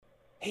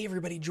Hey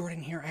everybody,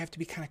 Jordan here. I have to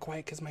be kind of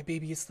quiet because my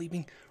baby is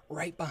sleeping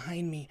right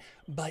behind me.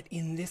 But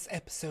in this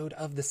episode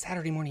of the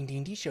Saturday Morning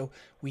D&D Show,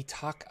 we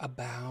talk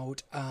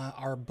about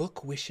our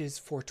book wishes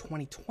for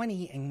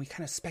 2020, and we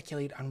kind of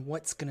speculate on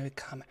what's going to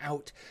come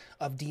out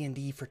of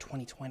D&D for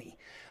 2020.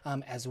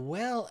 As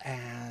well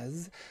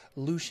as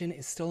Lucian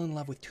is still in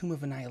love with Tomb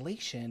of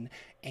Annihilation,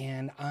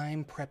 and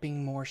I'm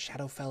prepping more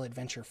Shadowfell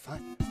adventure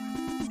fun.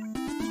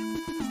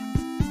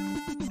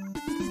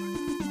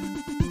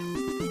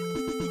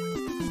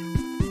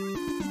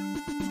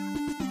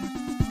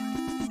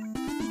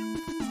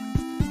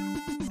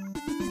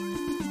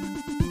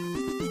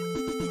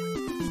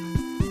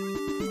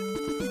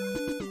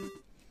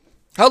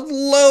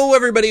 Hello,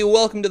 everybody.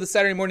 Welcome to the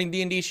Saturday Morning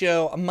D&D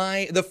Show.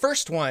 The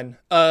first one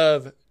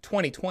of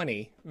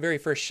 2020, very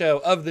first show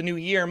of the new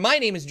year. My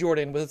name is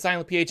Jordan with a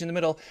silent PH in the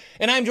middle,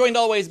 and I'm joined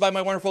always by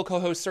my wonderful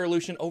co-host, Sir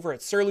Lucian, over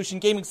at Sir Lucian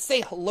Gaming. Say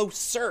hello,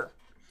 sir.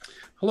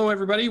 Hello,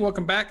 everybody.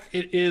 Welcome back.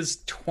 It is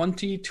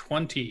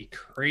 2020.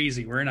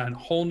 Crazy. We're in a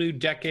whole new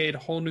decade,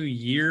 whole new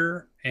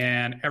year,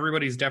 and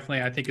everybody's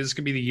definitely, I think this is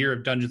going to be the year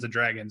of Dungeons &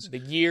 Dragons. The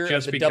year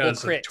just of the double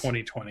because crit. of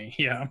 2020.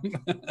 Yeah.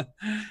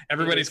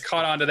 Everybody's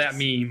caught on to that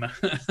meme.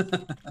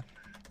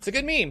 It's a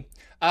good meme.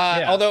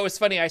 Yeah. Although it was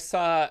funny, I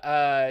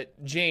saw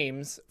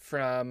James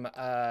from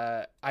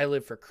I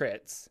Live for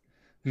Crits,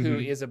 who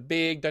is a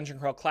big Dungeon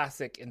Crawl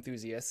Classic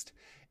enthusiast.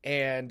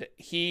 And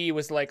he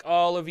was like,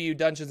 all of you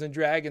Dungeons and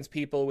Dragons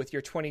people with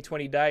your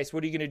 2020 dice,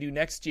 what are you going to do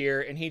next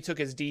year? And he took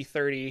his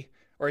D30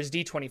 or his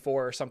D24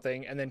 or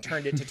something and then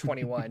turned it to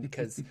 21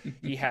 because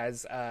he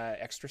has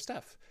extra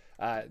stuff.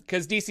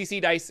 Because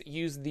DCC dice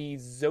use the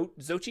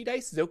Zoki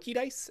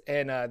dice,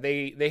 and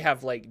they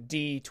have like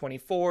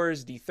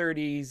D24s,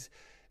 D30s,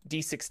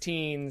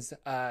 D16s,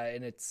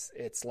 and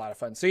it's a lot of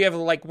fun. So you have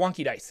like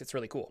wonky dice. It's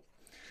really cool.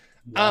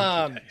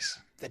 Dice.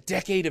 The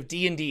decade of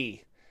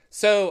D&D.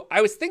 So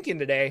I was thinking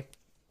today,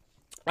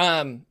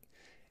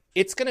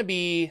 it's going to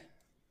be,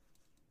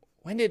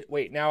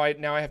 now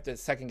I have to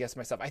second guess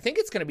myself. I think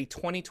it's going to be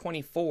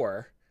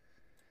 2024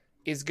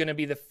 is going to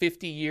be the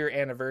 50-year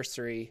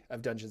anniversary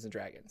of Dungeons and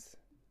Dragons.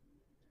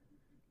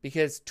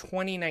 Because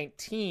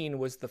 2019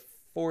 was the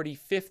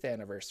 45th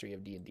anniversary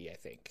of D&D, I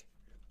think.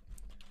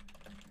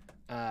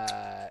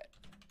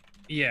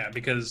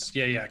 Because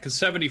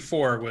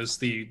 74 was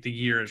the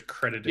year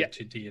credited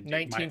to D&D.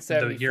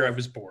 1974. The year I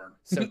was born.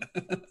 So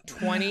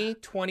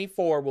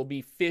 2024 will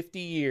be 50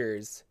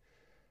 years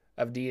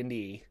of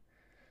D&D.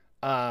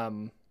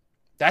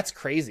 That's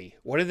crazy.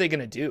 What are they going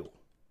to do?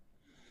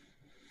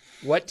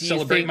 What do you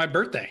celebrate think? my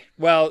birthday?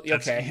 Well,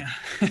 okay.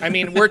 I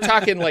mean, we're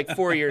talking like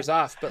 4 years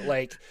off, but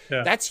like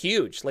that's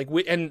huge. Like,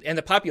 and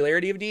the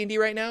popularity of D&D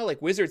right now,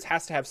 like Wizards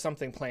has to have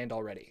something planned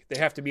already. They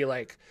have to be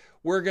like,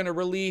 we're going to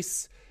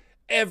release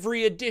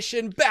every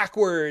edition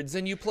backwards,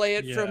 and you play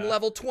it from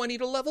level 20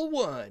 to level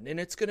 1, and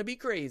it's going to be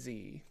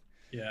crazy.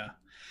 Yeah.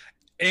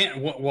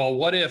 And well,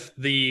 what if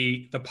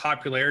the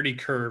popularity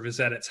curve is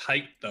at its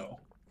height, though?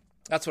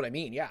 That's what I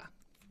mean. Yeah.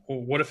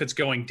 Well, what if it's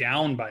going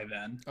down by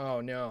then? Oh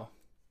no,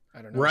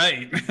 I don't know.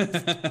 Right.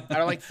 I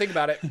don't like to think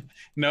about it.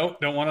 No,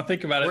 don't want to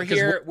think about it. We're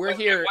here. At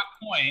what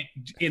point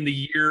in the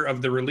year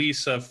of the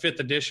release of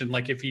 5th edition,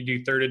 like if you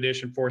do 3rd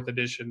edition, 4th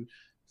edition,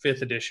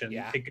 5th edition,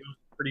 it goes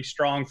pretty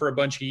strong for a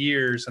bunch of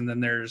years, and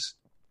then there's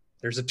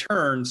a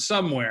turn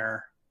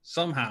somewhere,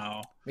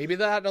 somehow. Maybe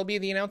that'll be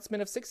the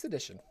announcement of 6th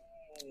edition.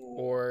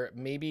 Or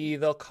maybe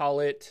they'll call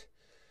it...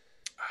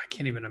 I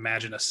can't even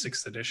imagine a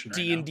 6th edition right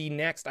D&D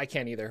Next. I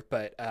can't either,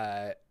 but...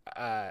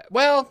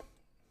 well...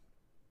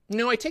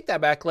 No, I take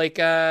that back. Like,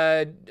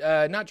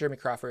 not Jeremy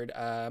Crawford.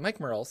 Mike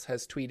Merles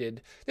has tweeted,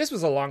 this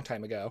was a long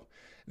time ago,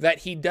 that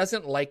he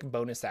doesn't like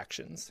bonus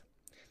actions.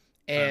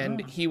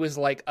 And he was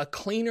like, a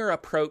cleaner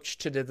approach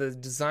to the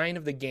design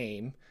of the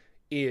game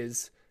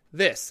is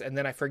this. And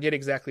then I forget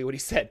exactly what he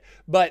said.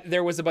 But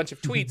there was a bunch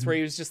of tweets where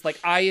he was just like,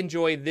 I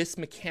enjoy this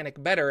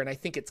mechanic better, and I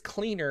think it's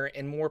cleaner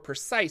and more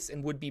precise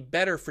and would be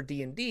better for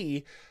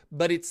D&D.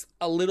 But it's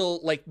a little,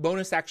 like,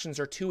 bonus actions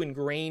are too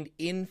ingrained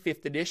in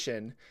 5th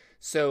edition.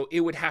 So it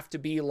would have to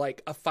be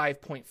like a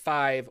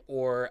 5.5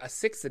 or a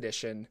 6th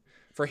edition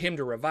for him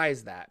to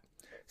revise that.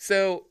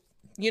 So,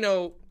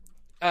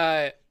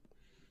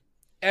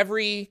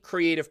 every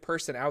creative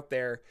person out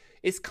there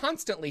is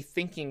constantly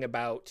thinking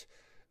about,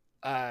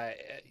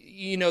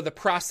 the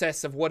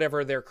process of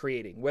whatever they're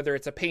creating, whether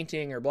it's a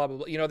painting or blah, blah,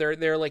 blah.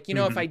 They're like,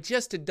 if I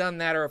just had done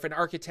that, or if an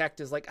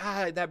architect is like,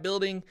 that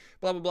building,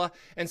 blah, blah, blah.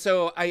 And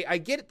so I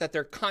get it that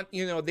they're,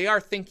 they are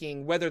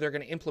thinking whether they're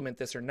going to implement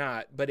this or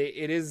not, but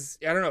it is,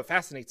 I don't know, it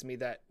fascinates me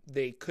that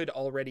they could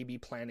already be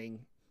planning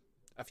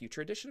a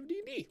future edition of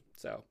D&D.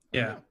 So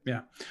yeah.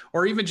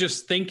 Or even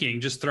just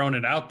throwing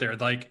it out there.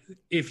 Like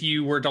if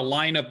you were to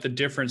line up the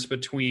difference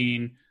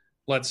between,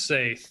 let's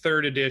say,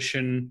 3rd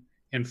edition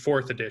and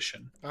 4th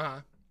edition,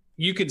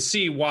 you can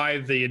see why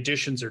the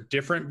editions are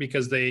different,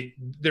 because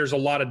there's a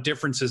lot of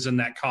differences in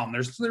that column.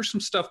 There's some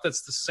stuff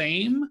that's the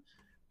same,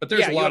 but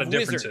there's a lot of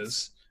differences.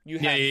 Wizards. You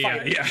have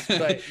fighters,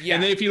 but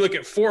And then if you look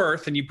at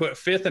 4th and you put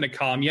 5th in a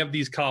column, you have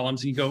these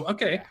columns and you go,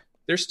 okay,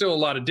 there's still a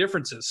lot of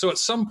differences. So at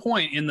some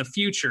point in the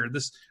future,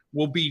 this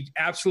will be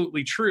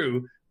absolutely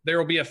true. There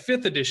will be a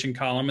 5th edition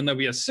column and there'll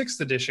be a 6th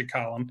edition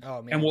column.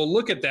 Oh, man. And we'll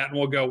look at that and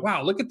we'll go,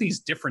 wow, look at these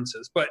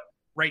differences. But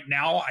right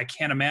now, I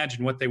can't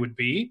imagine what they would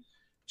be,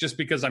 just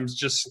because I'm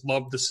just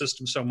love the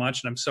system so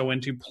much and I'm so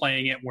into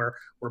playing it, where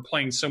we're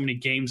playing so many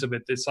games of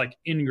it that's like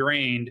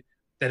ingrained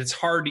that it's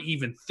hard to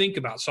even think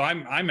about. So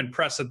I'm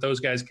impressed that those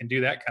guys can do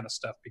that kind of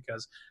stuff,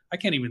 because I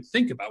can't even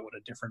think about what a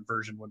different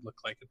version would look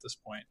like at this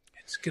point.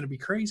 It's going to be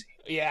crazy.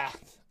 Yeah.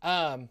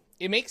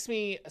 It makes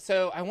me,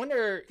 so I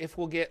wonder if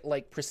we'll get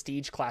like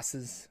prestige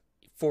classes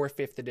for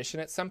 5th edition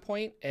at some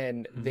point,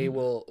 and they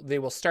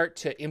will start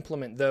to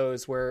implement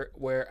those where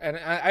and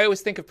I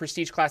always think of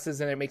prestige classes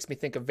and it makes me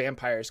think of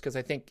vampires, because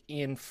I think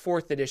in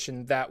 4th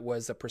edition that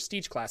was a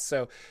prestige class,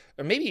 so,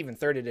 or maybe even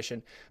 3rd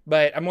edition,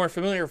 but I'm more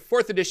familiar with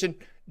 4th edition.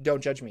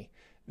 Don't judge me.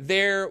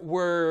 There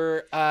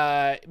were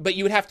but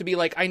you would have to be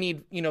like, I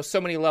need,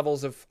 so many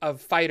levels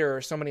of fighter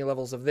or so many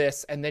levels of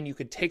this, and then you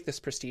could take this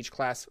prestige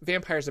class.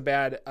 Vampire's a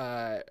bad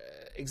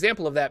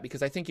example of that,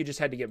 because I think you just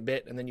had to get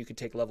bit and then you could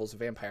take levels of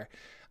vampire.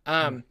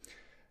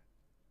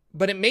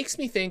 But it makes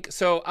me think,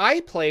 so I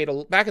played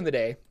back in the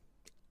day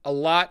a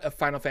lot of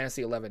Final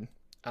Fantasy XI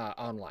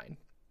online,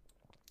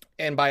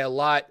 and by a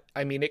lot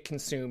I mean it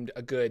consumed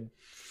a good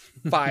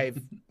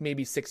 5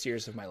 maybe 6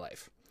 years of my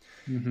life.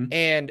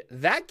 And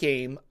that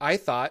game I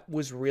thought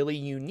was really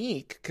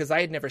unique, because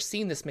I had never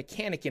seen this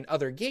mechanic in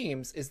other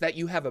games, is that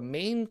you have a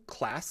main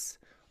class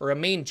or a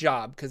main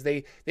job, because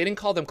they didn't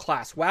call them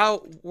class.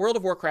 WoW, World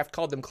of Warcraft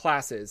called them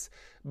classes,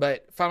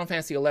 but Final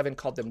Fantasy XI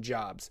called them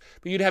jobs.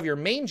 But you'd have your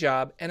main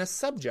job and a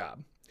sub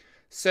job.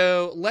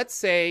 So let's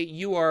say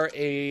you are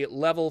a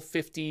level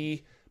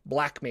 50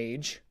 black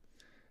mage,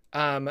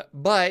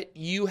 but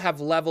you have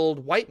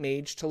leveled white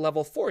mage to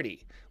level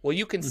 40. Well,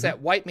 you can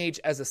set white mage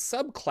as a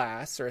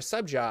subclass or a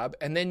sub job,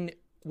 and then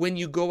when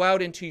you go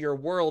out into your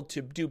world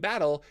to do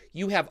battle,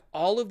 you have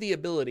all of the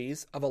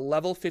abilities of a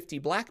level 50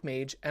 black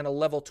mage and a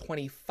level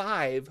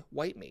 25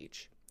 white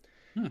mage.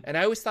 And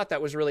I always thought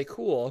that was really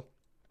cool.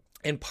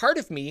 And part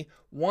of me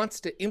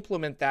wants to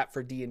implement that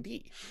for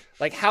D&D.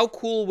 Like, how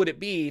cool would it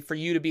be for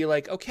you to be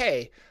like,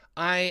 okay,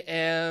 I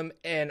am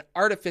an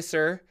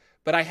artificer,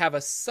 but I have a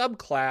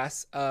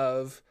subclass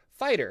of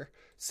fighter.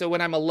 So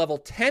when I'm a level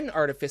 10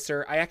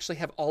 artificer, I actually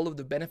have all of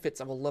the benefits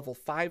of a level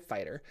 5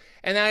 fighter.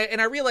 And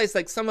I realized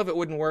like some of it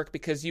wouldn't work,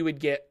 because you would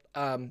get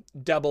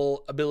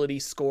double ability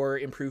score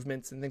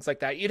improvements and things like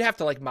that. You'd have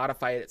to like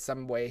modify it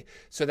some way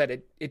so that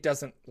it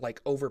doesn't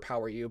like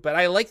overpower you. But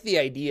I like the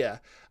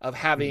idea of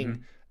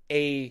having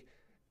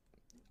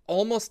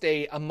almost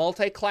a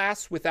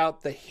multi-class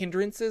without the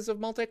hindrances of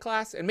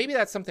multi-class. And maybe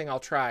that's something I'll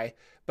try.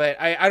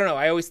 But I don't know.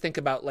 I always think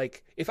about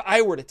like, if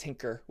I were to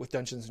tinker with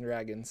Dungeons and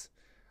Dragons,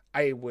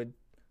 I would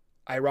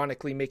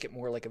ironically make it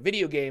more like a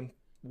video game,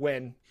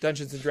 when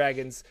Dungeons and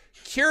Dragons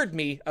cured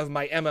me of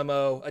my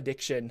MMO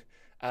addiction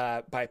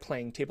by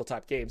playing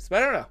tabletop games.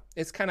 But I don't know.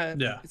 It's kind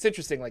of, it's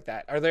interesting like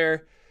that. Are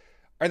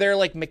there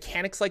like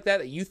mechanics like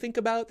that you think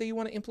about that you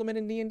want to implement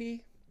in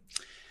D&D?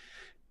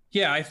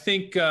 Yeah, I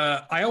think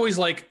I always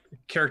like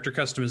character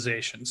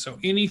customization. So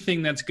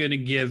anything that's going to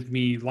give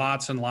me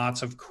lots and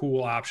lots of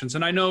cool options.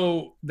 And I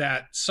know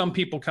that some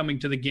people coming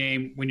to the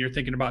game, when you're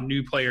thinking about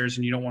new players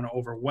and you don't want to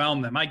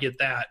overwhelm them, I get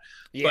that.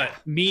 Yeah.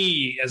 But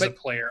me as a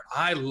player,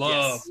 I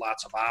love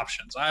lots of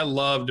options. I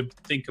love to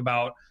think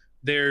about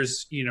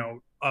there's,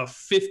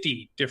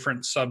 50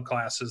 different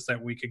subclasses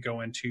that we could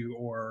go into,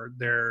 or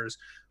there's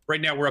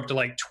right now we're up to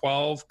like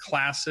 12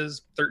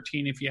 classes,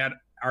 13 if you add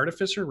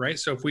artificer, right?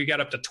 So if we got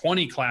up to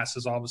 20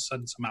 classes all of a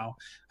sudden somehow,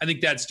 I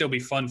think that'd still be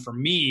fun for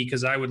me,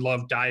 because I would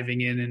love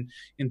diving in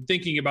and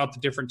thinking about the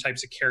different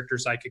types of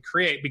characters I could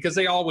create, because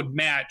they all would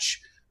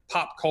match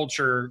pop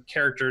culture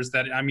characters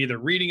that I'm either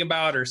reading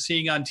about or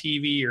seeing on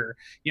TV, or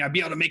I'd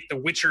be able to make The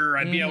Witcher,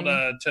 I'd be able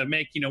to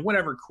make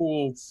whatever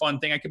cool fun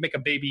thing. I could make a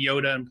Baby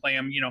Yoda and play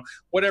him,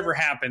 whatever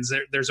happens,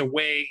 there's a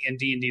way in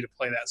D&D to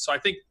play that. So I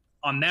think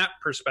on that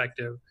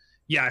perspective,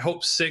 I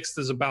hope 6th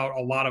is about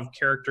a lot of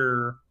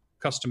character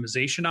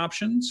customization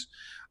options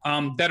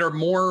that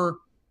are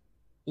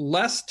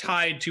less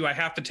tied to I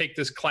have to take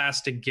this class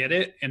to get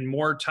it, and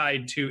more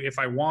tied to if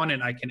I want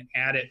it, I can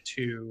add it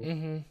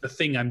to the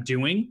thing I'm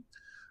doing,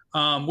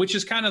 which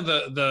is kind of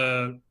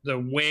the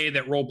way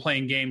that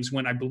role-playing games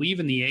went. I believe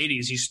in the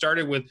 80s, you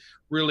started with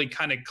really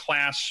kind of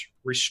class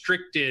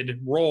restricted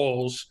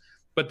roles,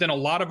 but then a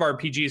lot of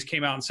RPGs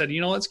came out and said,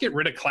 let's get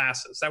rid of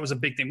classes. That was a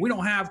big thing. We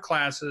don't have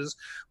classes.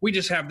 We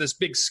just have this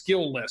big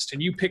skill list,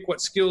 and you pick what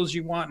skills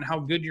you want and how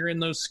good you're in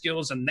those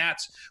skills, and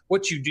that's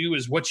what you do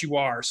is what you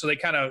are. So they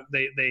kind of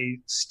they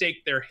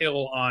stake their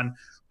hill on,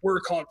 we're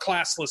called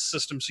classless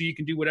system, so you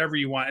can do whatever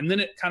you want. And then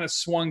it kind of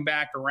swung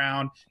back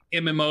around.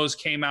 MMOs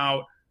came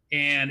out,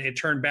 and it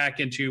turned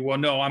back into, well,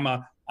 no, I'm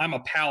a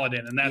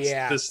paladin, and that's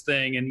this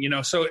thing.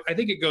 And so I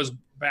think it goes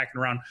back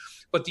and around.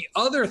 But the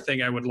other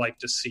thing I would like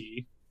to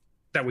see,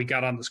 that we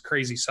got on this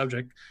crazy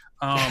subject,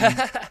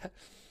 I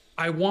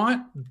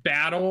want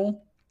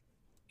battle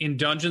in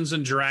Dungeons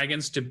and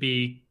Dragons to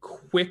be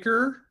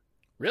quicker.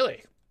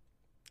 Really?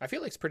 I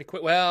feel like it's pretty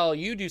quick. Well,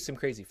 you do some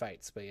crazy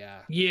fights, but yeah.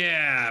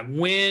 Yeah,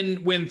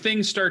 when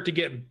things start to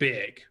get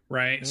big,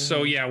 right? Mm-hmm.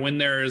 So yeah, when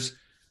there's,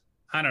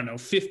 I don't know,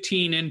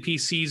 15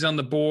 NPCs on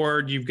the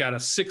board, you've got a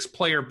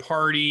 6-player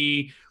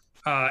party,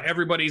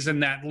 everybody's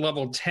in that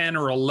level 10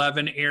 or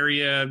 11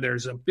 area,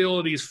 there's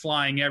abilities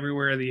flying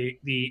everywhere.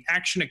 The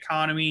action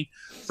economy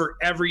for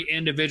every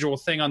individual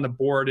thing on the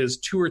board is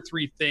 2 or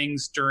 3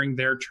 things during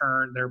their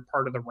turn, they're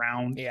part of the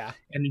round. Yeah.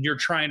 And you're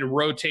trying to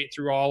rotate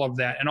through all of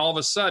that. And all of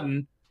a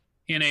sudden,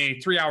 in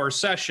a 3-hour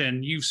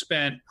session,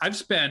 I've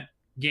spent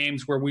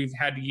games where we've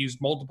had to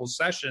use multiple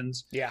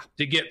sessions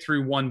to get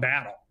through one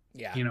battle.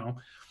 Yeah. You know,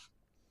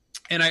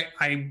 and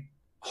I'm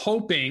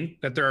hoping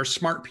that there are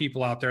smart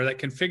people out there that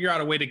can figure out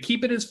a way to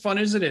keep it as fun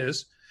as it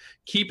is,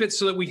 keep it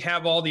so that we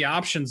have all the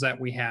options that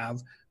we have,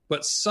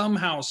 but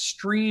somehow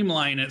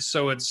streamline it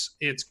so it's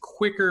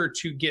quicker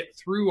to get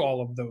through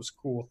all of those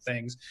cool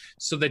things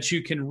so that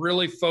you can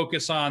really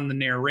focus on the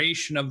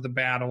narration of the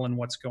battle and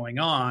what's going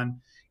on,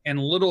 and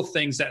little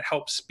things that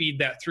help speed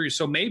that through.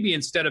 So maybe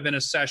instead of in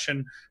a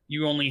session,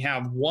 you only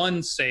have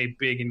one, say,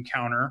 big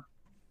encounter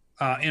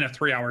in a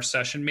 3-hour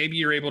session. Maybe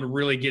you're able to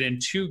really get in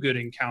 2 good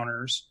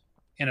encounters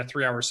in a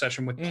 3-hour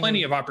session with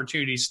plenty of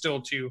opportunities still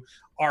to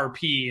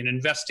RP and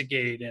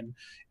investigate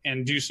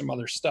and do some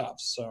other stuff.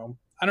 So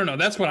I don't know.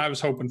 That's what I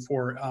was hoping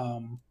for.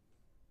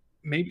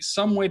 Maybe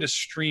some way to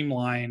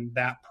streamline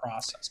that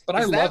process, but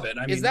I love it.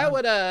 I mean, is that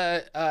what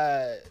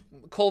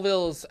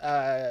Colville's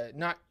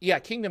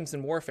Kingdoms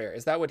in Warfare,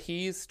 is that what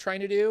he's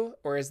trying to do,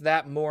 or is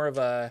that more of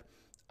a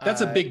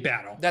that's a big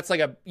battle? That's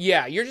like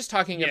you're just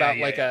talking about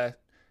a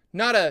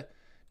not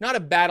a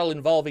battle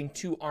involving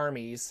 2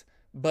 armies,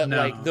 but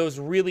like those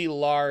really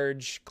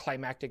large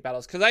climactic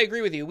battles. Because I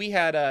agree with you. We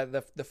had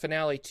the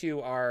finale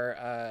to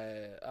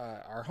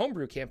our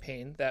homebrew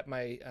campaign that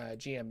my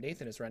GM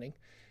Nathan is running.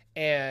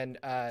 And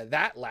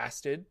that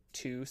lasted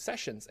 2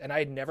 sessions, and I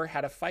had never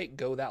had a fight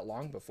go that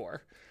long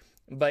before.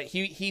 But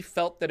he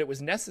felt that it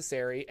was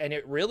necessary, and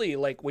it really,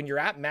 like, when you're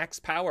at max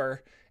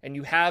power and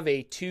you have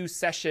a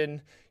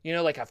 2-session, you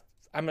know, like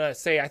I'm gonna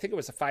say, I think it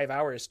was a 5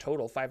 hours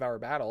total, 5-hour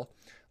battle.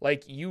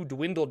 Like, you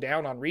dwindle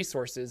down on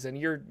resources, and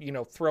you're, you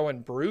know,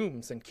 throwing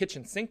brooms and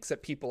kitchen sinks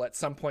at people at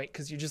some point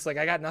because you're just like,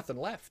 I got nothing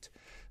left.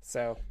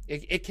 So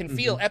it can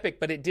feel epic,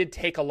 but it did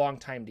take a long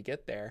time to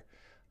get there.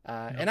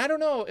 And I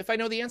don't know if I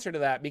know the answer to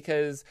that,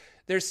 because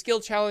there's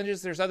skill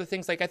challenges. There's other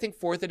things. Like, I think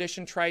 4th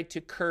edition tried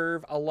to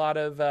curve a lot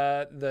of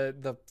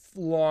the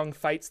long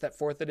fights that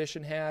 4th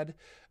edition had.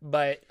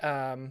 But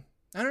I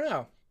don't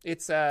know.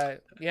 It's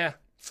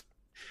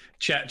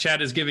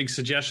Chat is giving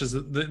suggestions.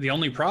 The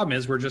only problem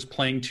is we're just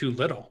playing too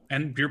little.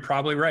 And you're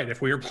probably right.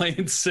 If we were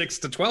playing 6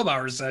 to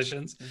 12-hour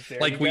sessions,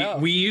 like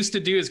we used to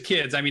do as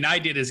kids, I mean, I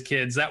did as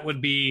kids, that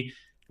would be,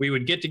 we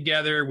would get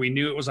together. We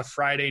knew it was a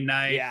Friday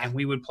night, and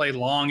we would play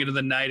long into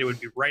the night. It would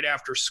be right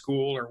after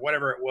school or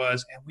whatever it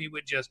was. And we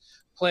would just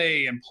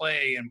play and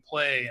play and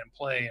play and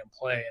play and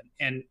play.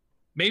 And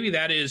maybe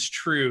that is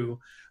true,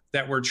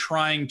 that we're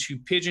trying to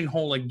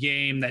pigeonhole a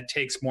game that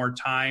takes more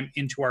time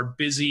into our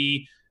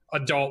busy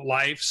adult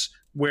lives,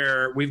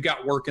 where we've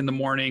got work in the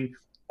morning.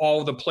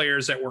 All the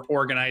players that we're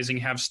organizing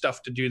have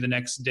stuff to do the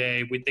next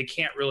day. They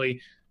can't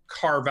really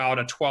carve out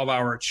a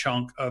 12-hour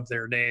chunk of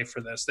their day for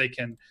this.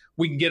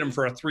 We can get them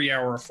for a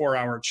 3-hour or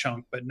 4-hour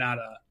chunk, but not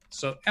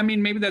so I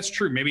mean, maybe that's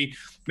true. Maybe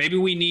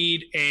we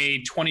need a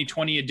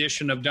 2020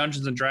 edition of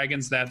Dungeons and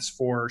Dragons that's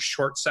for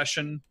short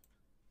session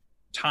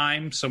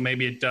time, so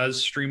maybe it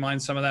does streamline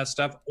some of that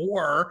stuff.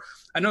 Or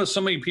I know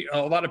a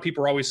lot of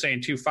people are always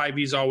saying too,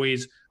 5e's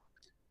always,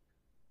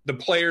 the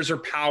players are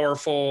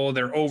powerful,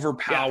 they're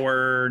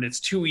overpowered, it's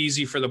too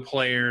easy for the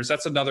players.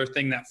 That's another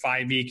thing that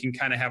 5e can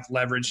kind of have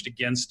leveraged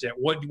against it.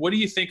 What do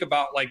you think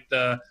about, like,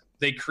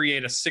 they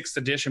create a 6th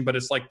edition, but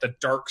it's like the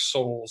Dark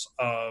Souls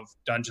of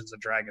Dungeons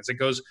and Dragons. It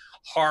goes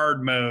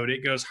hard mode,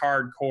 it goes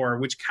hardcore,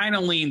 which kind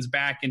of leans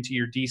back into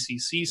your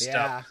DCC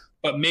stuff.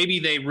 But maybe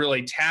they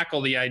really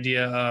tackle the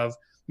idea of,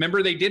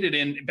 remember they did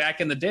it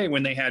back in the day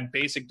when they had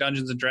basic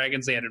Dungeons and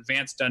Dragons, they had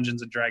advanced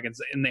Dungeons and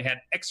Dragons, and they had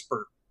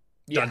expert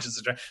Dungeons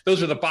and Dragons.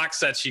 Those are the box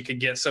sets you could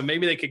get. So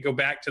maybe they could go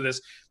back to this.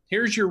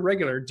 Here's your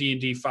regular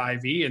D&D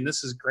 5e, and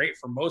this is great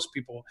for most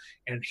people.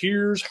 And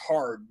here's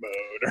hard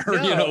mode,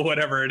 or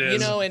whatever it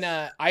is. And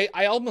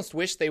I almost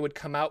wish they would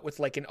come out with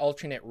like an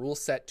alternate rule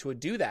set to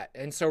do that.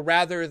 And so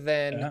rather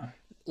than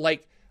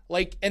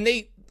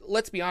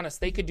let's be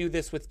honest, they could do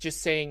this with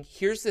just saying,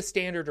 here's the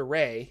standard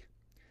array,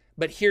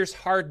 but here's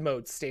hard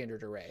mode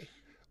standard array,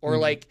 or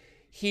like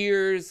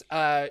here's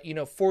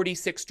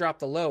 46 drop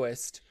the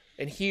lowest.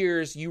 And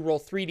here's, you roll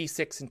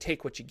 3d6 and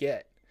take what you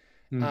get.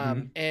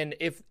 And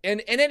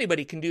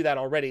anybody can do that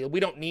already. We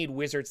don't need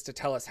wizards to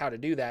tell us how to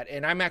do that.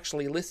 And I'm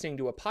actually listening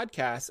to a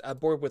podcast,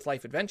 Board with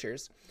Life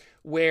Adventures,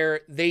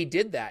 where they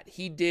did that.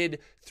 He did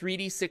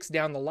 3d6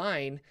 down the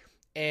line,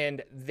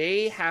 and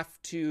they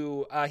have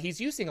to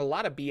he's using a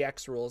lot of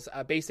BX rules,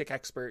 basic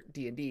expert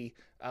D&D,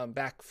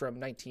 back from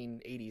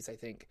 1980s, I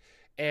think.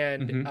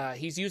 And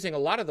he's using a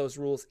lot of those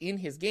rules in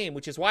his game,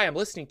 which is why I'm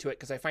listening to it,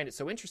 because I find it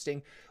so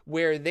interesting,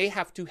 where they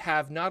have to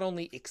have not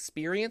only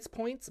experience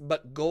points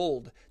but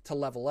gold to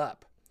level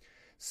up.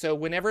 So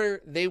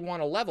whenever they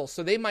want to level,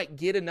 so they might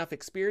get enough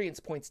experience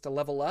points to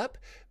level up,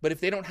 but if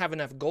they don't have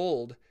enough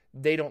gold,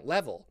 they don't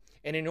level.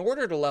 And in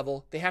order to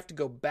level, they have to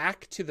go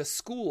back to the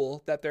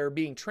school that they're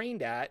being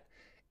trained at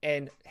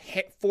and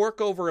fork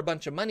over a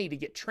bunch of money to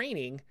get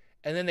training,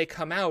 and then they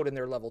come out and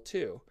they're level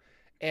 2.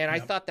 And I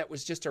thought that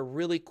was just a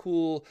really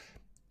cool,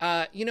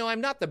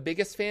 I'm not the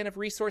biggest fan of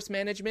resource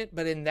management,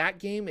 but in that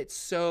game, it's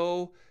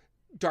so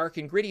dark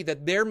and gritty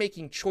that they're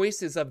making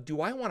choices of, do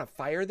I want to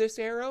fire this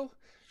arrow?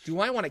 Do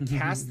I want to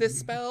cast this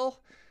spell?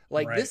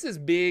 Like, this is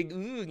big,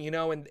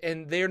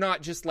 and they're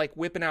not just like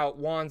whipping out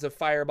wands of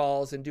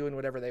fireballs and doing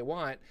whatever they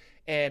want.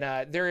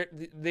 And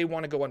they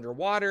want to go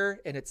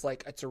underwater, and it's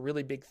like, it's a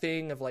really big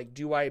thing of like,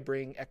 do I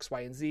bring X, Y,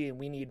 and Z? And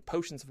we need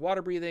potions of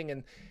water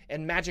breathing,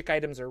 and magic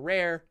items are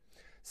rare.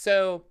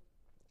 So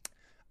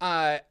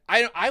I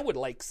would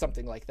like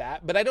something like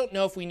that, but I don't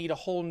know if we need a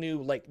whole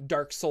new like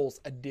Dark Souls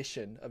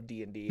edition of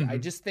D&D. I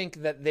just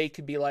think that they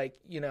could be like,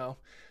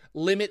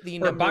 limit the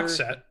number. Or a box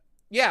set.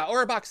 Yeah,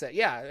 or a box set.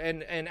 Yeah,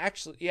 and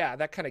actually, yeah,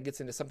 that kind of gets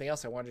into something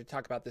else I wanted to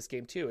talk about this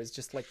game too. Is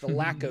just like the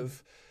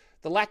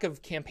lack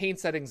of campaign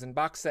settings and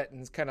box set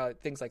and kind of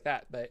things like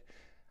that. But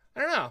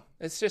I don't know.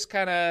 It's just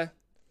kind of,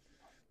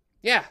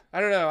 yeah, I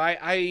don't know.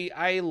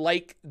 I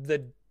like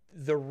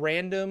the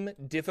random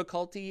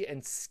difficulty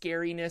and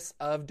scariness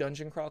of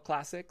Dungeon Crawl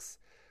Classics.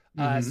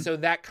 So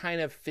that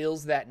kind of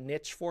fills that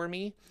niche for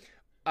me.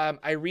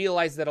 I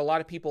realized that a lot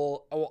of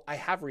people, I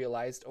have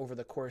realized over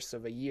the course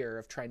of a year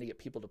of trying to get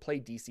people to play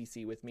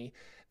DCC with me,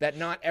 that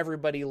not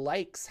everybody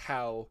likes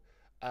how,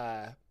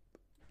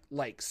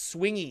 like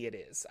swingy it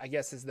is, I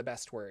guess is the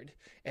best word.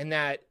 And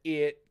that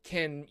you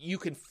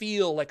can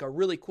feel like a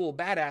really cool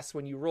badass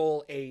when you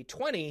roll a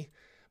 20,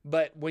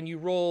 but when you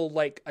roll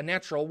like a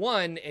natural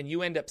 1 and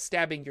you end up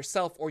stabbing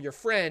yourself or your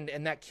friend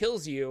and that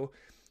kills you,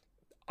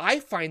 I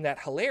find that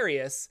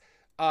hilarious.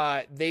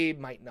 They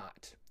might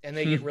not. And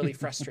they get really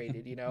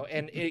frustrated,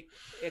 and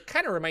it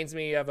kind of reminds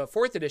me of a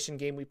 4th edition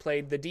game we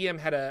played. The DM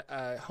had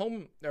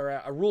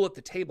a rule at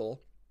the table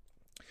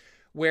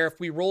where if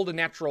we rolled a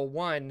natural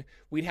 1,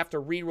 we'd have to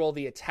re-roll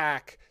the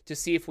attack to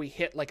see if we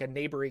hit like a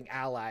neighboring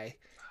ally.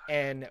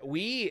 And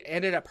we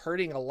ended up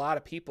hurting a lot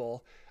of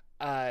people.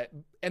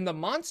 And the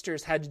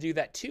monsters had to do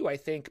that too, I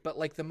think. But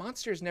like the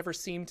monsters never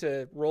seemed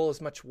to roll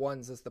as much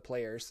 1s as the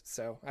players.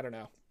 So I don't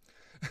know.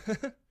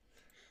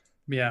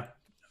 Yeah.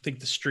 I think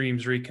the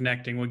stream's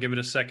reconnecting. We'll give it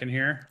a second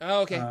here.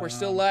 Oh, okay. We're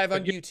still live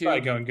on YouTube.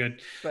 Probably going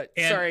good. But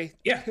sorry.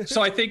 Yeah.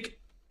 So I think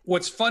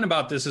what's fun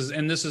about this is,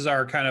 and this is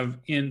our kind of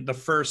in the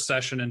first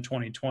session in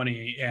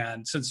 2020.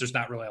 And since there's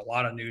not really a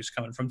lot of news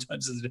coming from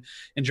Dungeons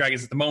and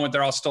Dragons at the moment,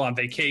 they're all still on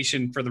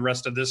vacation for the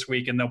rest of this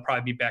week, and they'll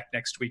probably be back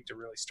next week to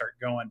really start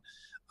going.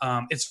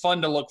 It's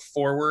fun to look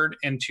forward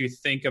and to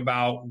think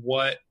about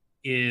what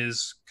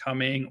is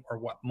coming or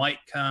what might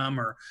come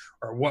or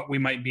what we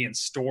might be in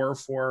store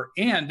for.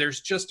 And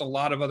there's just a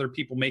lot of other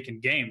people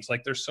making games.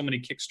 Like there's so many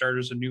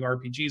Kickstarters and new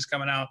RPGs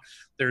coming out.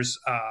 There's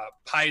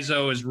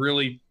Paizo is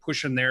really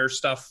pushing their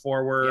stuff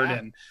forward,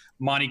 and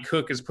Monty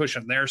Cook is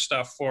pushing their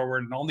stuff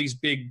forward, and all these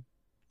big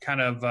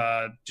kind of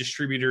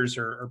distributors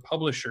or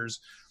publishers,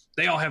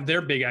 they all have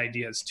their big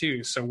ideas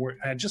too. So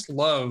I just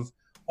love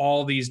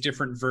all these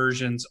different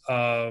versions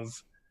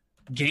of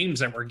games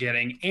that we're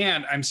getting,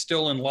 and I'm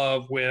still in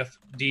love with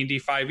D&D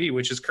 5e,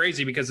 which is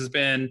crazy because it's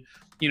been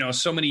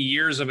so many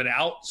years of it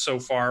out so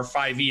far,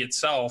 5e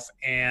itself,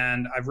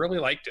 and I've really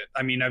liked it.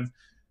 I mean,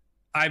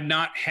 I've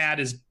not had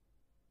as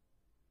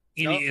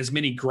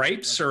many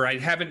gripes, or I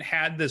haven't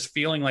had this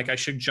feeling like I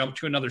should jump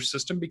to another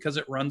system because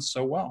it runs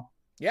so well.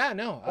 Yeah,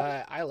 no,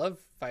 I love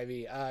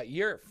 5e.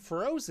 You're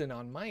frozen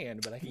on my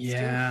end, but I can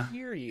still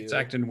hear you. It's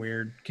acting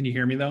weird. Can you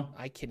hear me though?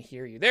 I can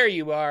hear you. There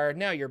you are.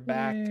 Now you're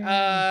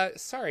back.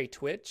 Sorry,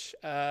 Twitch,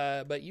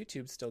 but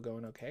YouTube's still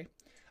going okay.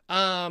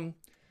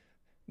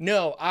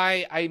 No,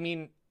 I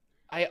mean,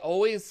 I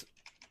always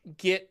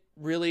get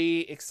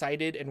really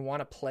excited and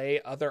want to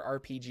play other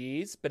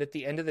RPGs, but at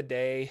the end of the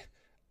day,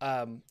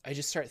 I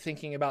just start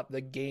thinking about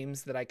the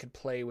games that I could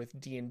play with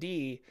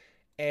D&D,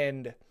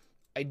 and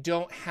I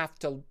don't have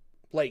to.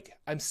 Like,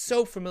 I'm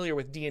so familiar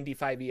with D&D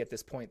 5e at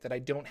this point that I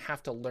don't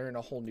have to learn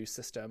a whole new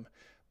system.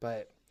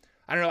 But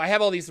I don't know. I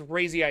have all these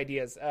crazy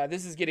ideas.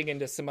 This is getting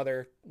into some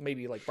other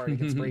maybe like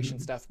Bardic Inspiration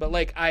stuff. But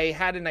like I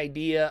had an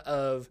idea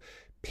of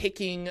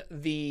picking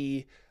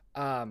like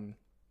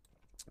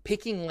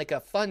a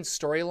fun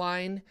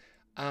storyline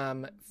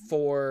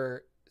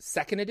for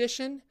 2nd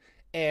edition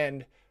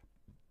and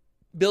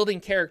building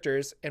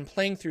characters and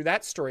playing through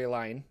that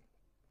storyline,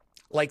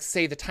 like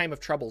say the Time of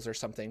Troubles or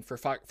something for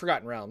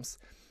Forgotten Realms.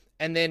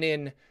 And then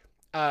in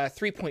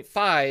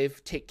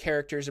 3.5, take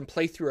characters and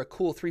play through a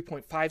cool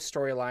 3.5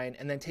 storyline,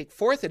 and then take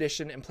 4th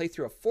edition and play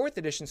through a 4th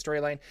edition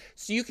storyline,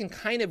 so you can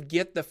kind of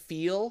get the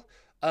feel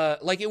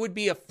like it would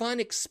be a fun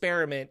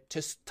experiment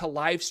to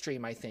live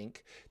stream, I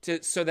think,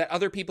 so that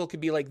other people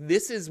could be like,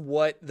 this is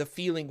what the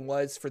feeling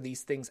was for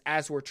these things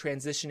as we're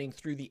transitioning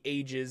through the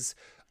ages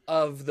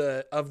of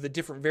the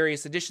different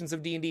various editions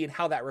of D&D and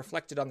how that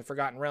reflected on the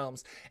Forgotten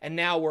Realms. And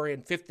now we're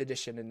in 5th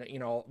edition, and you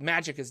know,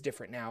 magic is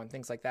different now and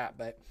things like that.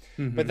 But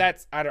but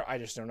that's I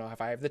just don't know if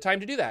I have the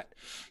time to do that.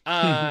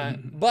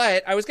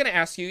 But I was going to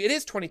ask you, it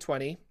is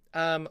 2020.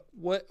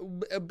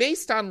 What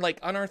based on like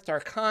Unearthed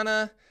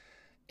Arcana,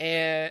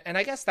 and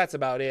I guess that's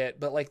about it.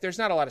 But like, there's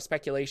not a lot of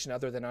speculation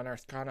other than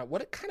Unearthed Arcana.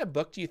 What kind of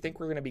book do you think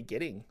we're going to be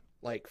getting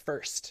like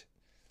first?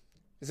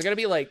 Is it going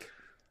to be like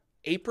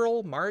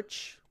April,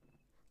 March?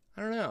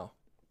 I don't know.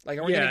 Like,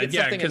 are we going to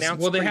get something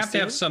announced? Well, they have soon? to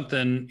have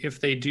something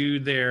if they do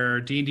their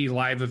D&D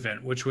live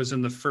event, which was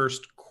in the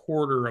first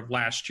quarter of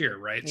last year,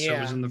 right? Yeah. So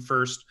it was in the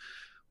first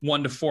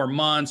 1 to 4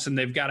 months, and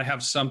they've got to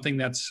have something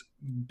that's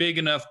big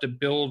enough to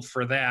build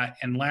for that.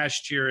 And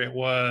last year it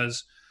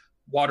was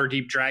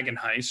Waterdeep Dragon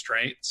Heist,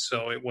 right?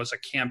 So it was a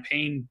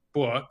campaign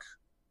book.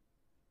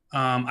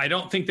 I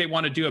don't think they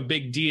want to do a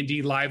big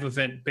D&D live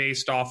event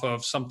based off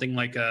of something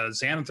like a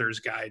Xanathar's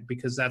Guide,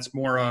 because that's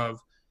more of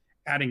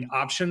adding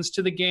options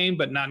to the game,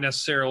 but not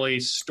necessarily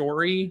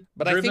story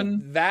But driven. I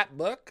think that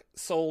book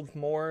sold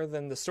more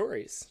than the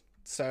stories.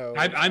 So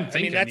I'm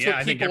thinking, that's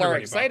what people are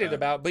excited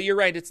about. But you're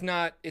right. It's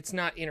not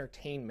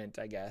entertainment,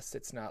 I guess.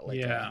 It's not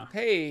like,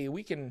 hey,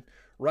 we can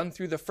run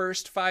through the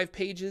first 5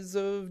 pages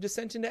of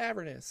Descent into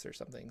Avernus or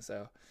something.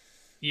 So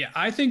yeah,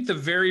 I think the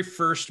very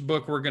first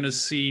book we're going to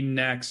see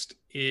next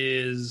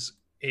is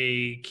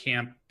a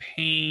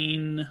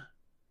campaign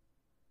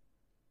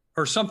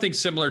or something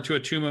similar to a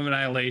Tomb of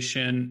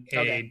Annihilation,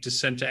 a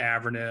Descent to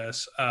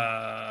Avernus.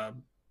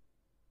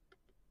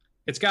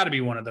 It's got to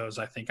be one of those,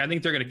 I think. I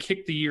think they're going to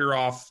kick the year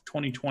off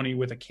 2020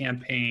 with a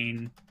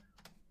campaign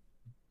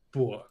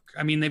book.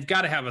 I mean, they've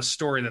got to have a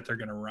story that they're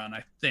going to run,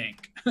 I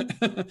think.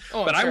 But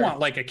sure. I want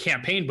like a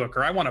campaign book,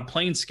 or I want a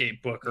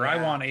Planescape book, or I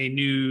want a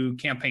new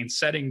campaign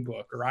setting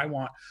book,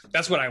 or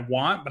that's what I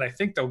want. But I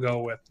think they'll go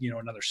with,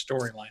 another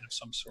storyline of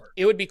some sort.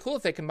 It would be cool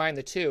if they combined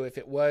the two. If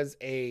it was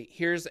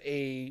here's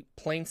a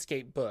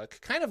Planescape book,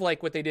 kind of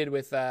like what they did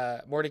with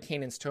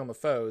Mordenkainen's Tome of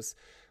Foes,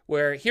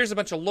 where here's a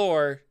bunch of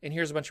lore and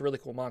here's a bunch of really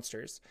cool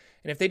monsters.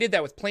 And if they did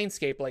that with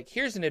Planescape, like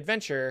here's an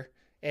adventure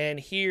and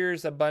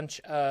here's a bunch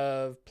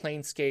of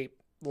Planescape,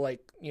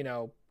 like,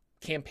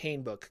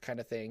 campaign book kind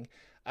of thing.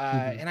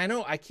 And I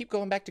know I keep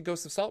going back to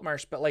Ghosts of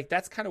Saltmarsh, but like,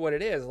 that's kind of what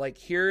it is. Like,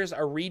 here's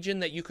a region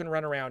that you can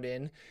run around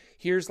in.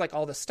 Here's like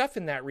all the stuff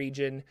in that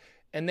region.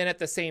 And then at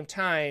the same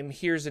time,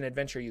 here's an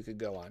adventure you could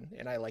go on.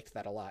 And I liked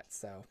that a lot.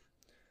 So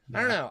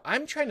I don't know.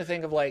 I'm trying to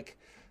think of like,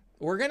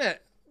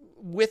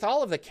 with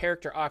all of the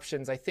character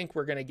options, I think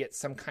we're going to get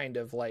some kind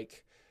of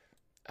like,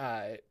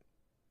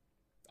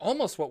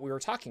 almost what we were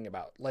talking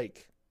about,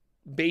 like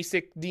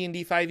basic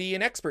D&D 5e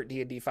and expert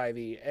D&D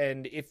 5e.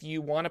 And if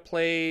you want to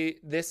play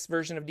this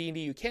version of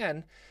D&D, you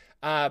can,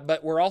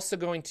 but we're also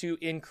going to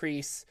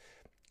increase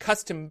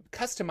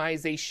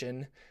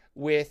customization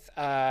with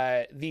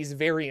these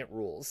variant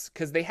rules,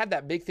 because they had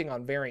that big thing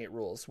on variant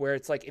rules where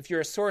it's like, if you're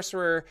a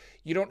sorcerer,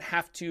 you don't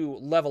have to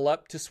level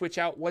up to switch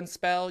out one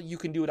spell. You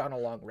can do it on a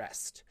long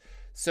rest.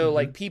 So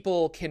like,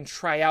 people can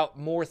try out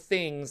more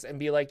things and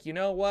be like, you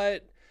know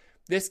what?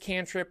 This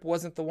cantrip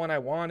wasn't the one I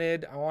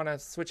wanted. I want to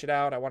switch it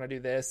out. I want to do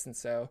this. And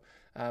so,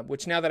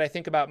 which now that I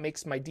think about,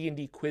 makes my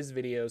D&D quiz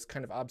videos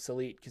kind of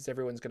obsolete, because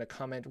everyone's going to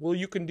comment, well,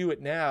 you can do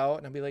it now.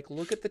 And I'll be like,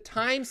 look at the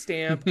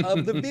timestamp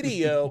of the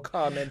video,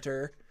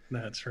 commenter.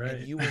 That's right.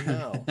 And you will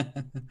know.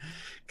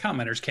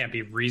 Commenters can't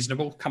be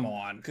reasonable. Come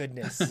on.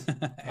 Goodness.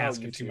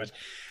 Asking too much.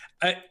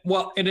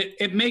 Well, and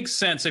it makes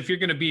sense. If you're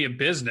going to be a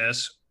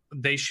business,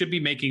 they should be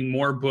making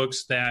more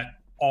books that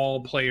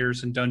all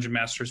players and dungeon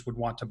masters would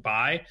want to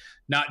buy,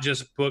 not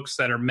just books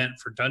that are meant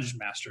for dungeon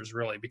masters,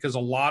 really, because a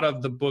lot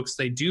of the books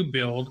they do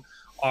build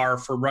are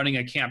for running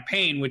a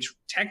campaign, which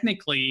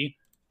technically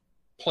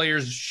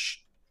players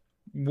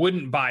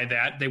wouldn't buy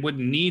that. They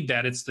wouldn't need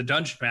that. It's the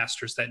dungeon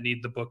masters that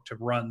need the book to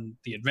run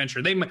the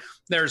adventure.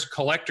 There's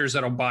collectors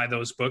that'll buy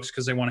those books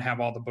because they want to have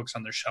all the books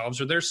on their shelves,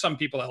 or there's some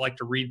people that like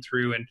to read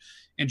through and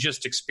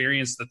just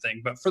experience the thing.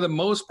 But for the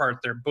most part,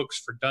 they're books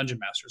for dungeon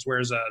masters,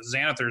 whereas a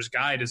Xanathar's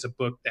Guide is a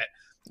book that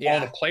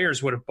all the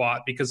players would have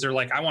bought, because they're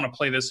like, I want to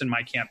play this in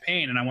my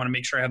campaign and I want to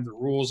make sure I have the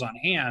rules on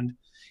hand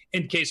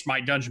in case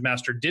my dungeon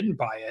master didn't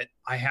buy it.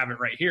 I have it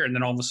right here. And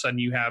then all of a sudden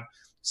you have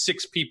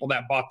 6 people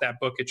that bought that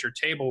book at your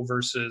table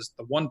versus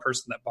the one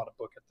person that bought a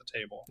book at the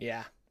table.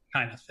 Yeah.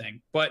 Kind of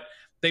thing. But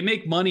they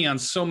make money on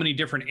so many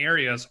different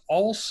areas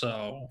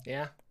also.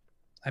 Yeah.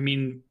 I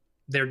mean,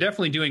 they're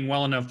definitely doing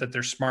well enough that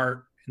they're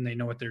smart and they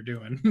know what they're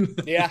doing.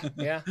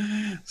 Yeah.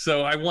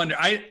 So I wonder,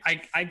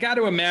 I got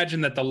to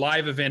imagine that the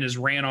live event is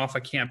ran off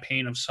a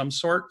campaign of some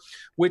sort,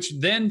 which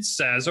then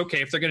says,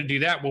 okay, if they're going to do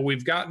that, well,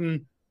 we've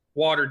gotten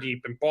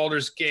Waterdeep and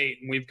Baldur's Gate,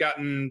 and we've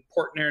gotten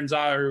Port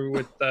Naranzaru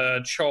with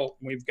Chult,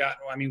 and we've got,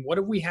 what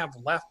do we have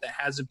left that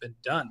hasn't been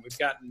done? We've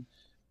gotten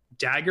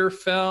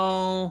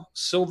Daggerfell,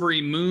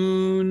 Silvery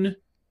Moon.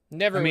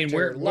 Neverwinter,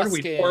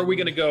 where are we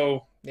going to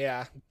go?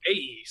 Yeah. Way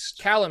east.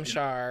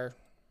 Kalimshar.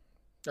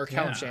 Or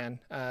Kalimshan.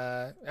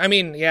 I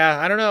mean, yeah,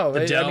 I don't know.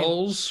 The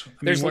Dells.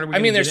 There's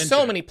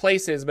so many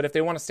places, but if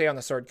they want to stay on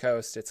the Sword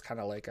Coast, it's kind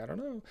of like, I don't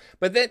know.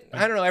 But then,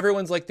 I don't know,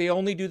 everyone's like, they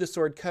only do the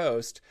Sword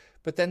Coast,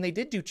 but then they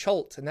did do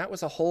Chult, and that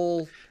was a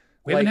whole...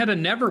 We haven't had a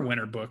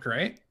Neverwinter book,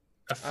 right?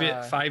 A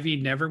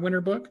 5e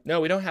Neverwinter book? No,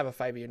 we don't have a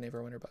 5e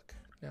Neverwinter book.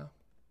 No.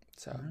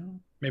 So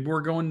maybe we're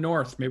going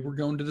north. Maybe we're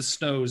going to the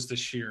snows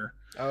this year.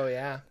 Oh,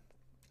 yeah.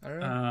 I don't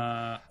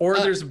know. Or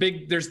there's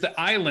the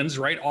islands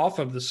right off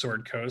of the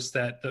Sword Coast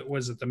that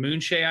was it the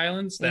Moonshae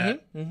Islands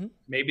that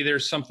maybe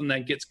there's something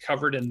that gets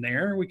covered in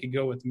there. We could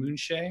go with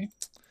Moonshae.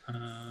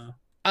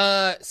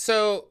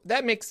 So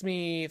that makes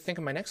me think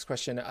of my next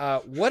question.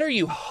 What are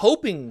you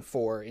hoping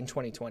for in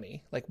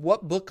 2020? Like,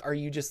 what book are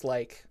you just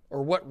like,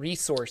 or what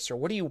resource, or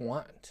what do you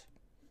want?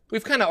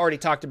 We've kind of already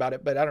talked about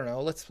it, but I don't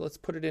know. Let's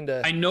put it into...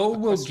 I know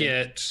we'll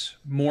get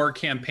more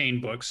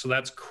campaign books, so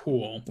that's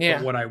cool. Yeah.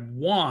 But what I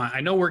want,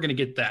 I know we're going to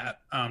get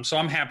that. So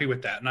I'm happy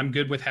with that, and I'm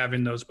good with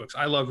having those books.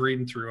 I love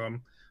reading through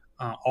them.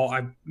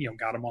 I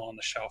got them all on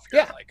the shelf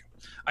here. Yeah.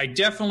 I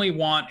definitely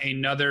want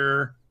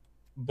another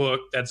book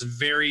that's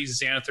very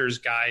Xanathar's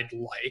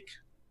Guide-like,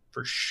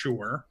 for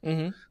sure.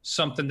 Mm-hmm.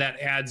 Something that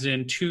adds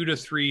in 2 to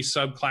 3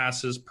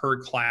 subclasses per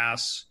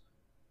class,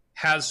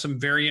 has some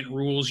variant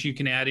rules you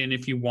can add in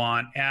if you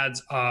want,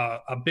 adds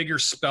a bigger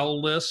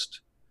spell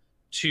list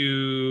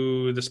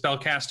to the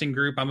spellcasting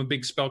group. I'm a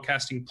big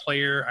spellcasting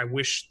player. I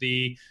wish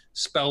the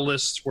spell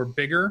lists were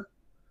bigger.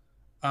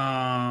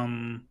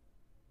 And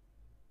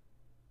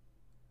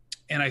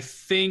I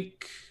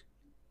think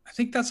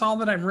that's all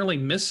that I'm really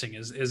missing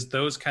is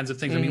those kinds of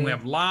things. I mean, we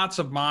have lots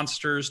of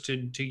monsters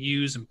to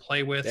use and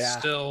play with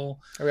still.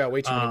 We got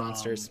way too many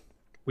monsters.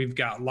 We've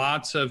got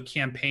lots of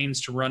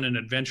campaigns to run and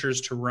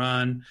adventures to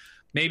run.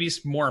 Maybe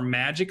some more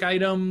magic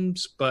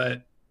items,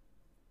 but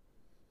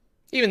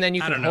even then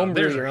you can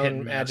homebrew your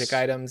own magic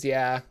items,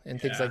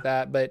 and things like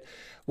that. But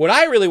what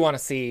I really want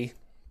to see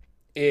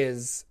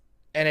is,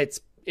 and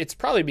it's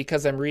probably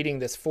because I'm reading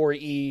this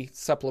 4E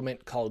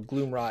supplement called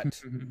Gloomrot,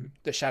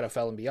 the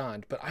Shadowfell and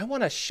Beyond, but I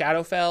want a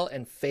Shadowfell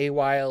and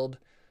Feywild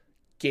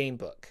game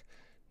book.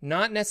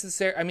 Not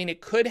necessary. I mean,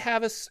 it could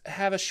have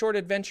a short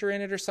adventure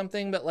in it or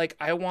something, but like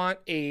I want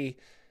a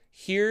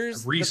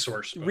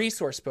resource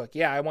book.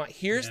 Yeah, I want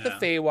the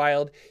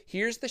Feywild,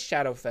 here's the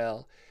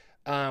Shadowfell.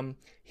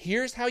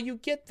 Here's how you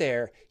get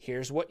there.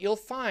 Here's what you'll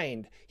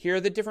find. Here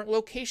are the different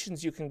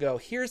locations you can go.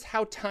 Here's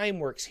how time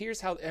works.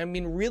 Here's how,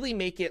 really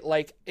make it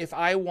like if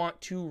I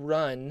want to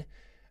run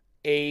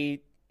an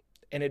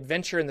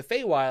adventure in the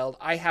Feywild,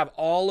 I have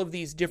all of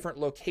these different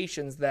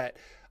locations that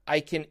I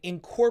can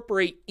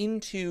incorporate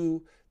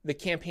into the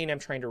campaign I'm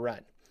trying to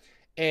run.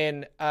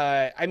 And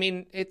I've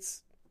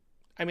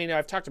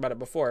talked about it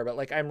before, but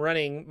like I'm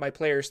running my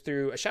players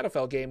through a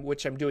Shadowfell game,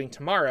 which I'm doing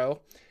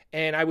tomorrow.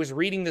 And I was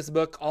reading this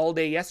book all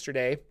day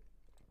yesterday,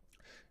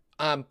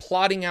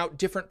 plotting out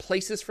different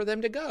places for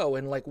them to go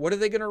and like, what are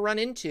they going to run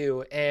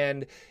into?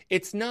 And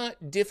it's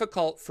not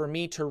difficult for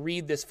me to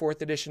read this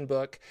 4th edition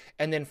book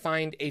and then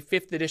find a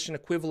 5th edition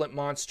equivalent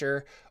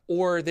monster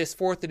or this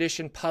 4th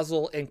edition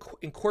puzzle and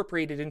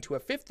incorporate it into a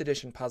 5th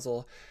edition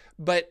puzzle.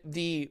 But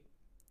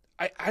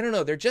I don't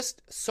know, they're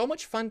just so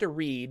much fun to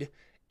read.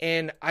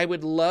 And I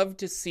would love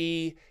to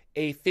see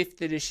a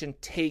 5th edition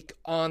take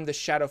on the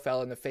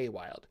Shadowfell and the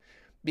Feywild.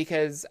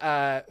 Because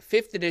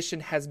 5th edition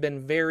has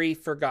been very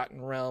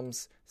Forgotten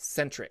Realms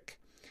centric.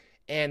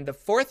 And the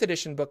 4th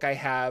edition book I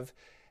have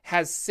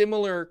has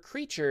similar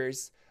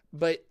creatures,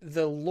 but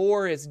the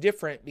lore is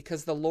different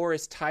because the lore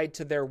is tied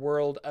to their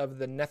world of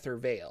the Nether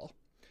Vale.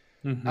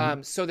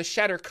 So the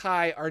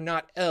Shatterkai are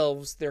not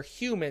elves, they're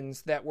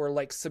humans that were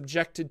like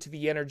subjected to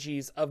the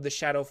energies of the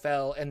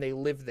Shadowfell and they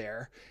live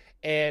there.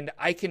 And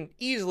I can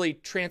easily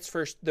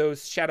transfer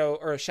those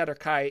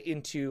Shatterkai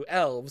into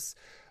elves,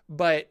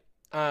 but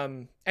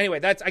anyway,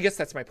 I guess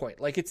that's my point.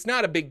 Like, it's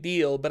not a big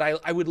deal, but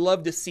I would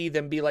love to see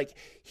them be like,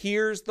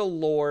 here's the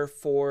lore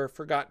for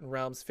Forgotten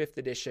Realms 5th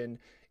edition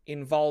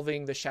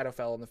involving the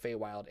Shadowfell and the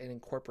Feywild and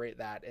incorporate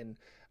that. And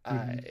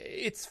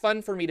it's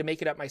fun for me to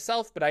make it up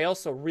myself, but I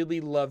also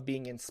really love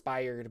being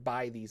inspired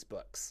by these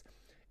books.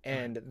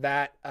 And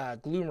that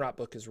Gloomrot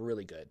book is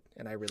really good,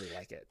 and I really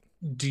like it.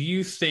 Do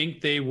you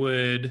think they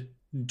would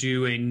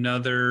do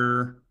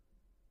another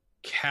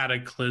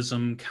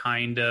Cataclysm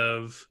kind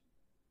of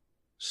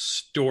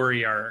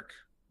story arc,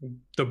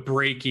 the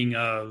breaking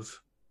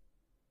of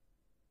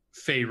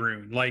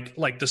Faerun,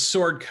 like the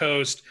Sword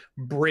Coast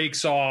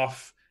breaks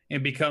off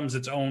and becomes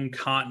its own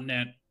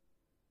continent,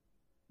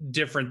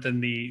 different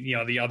than the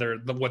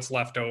what's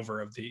left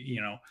over of the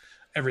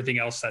everything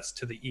else that's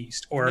to the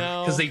east, or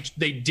because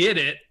they did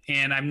it,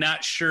 and I'm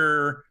not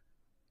sure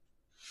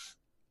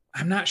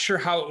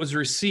how it was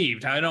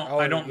received. I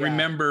don't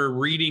remember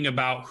reading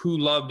about who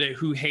loved it,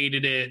 who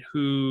hated it,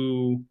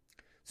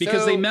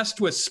 because they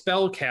messed with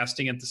spell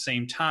casting at the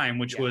same time,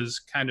 which was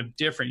kind of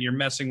different. You're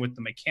messing with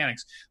the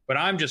mechanics, but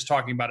I'm just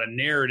talking about a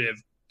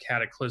narrative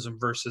cataclysm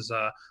versus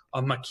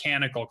a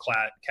mechanical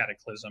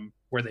cataclysm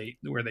where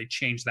they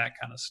change that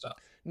kind of stuff.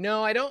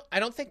 No, I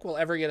don't think we'll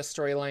ever get a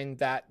storyline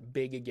that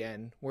big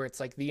again, where it's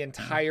like the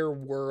entire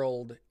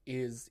world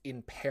is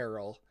in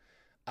peril.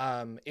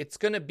 It's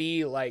going to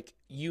be like,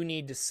 you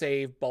need to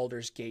save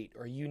Baldur's Gate,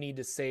 or you need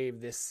to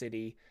save this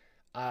city.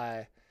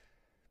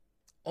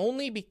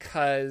 Only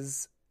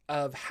because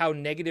of how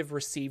negative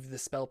received the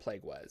Spell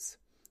Plague was.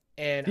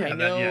 And I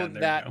know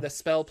that the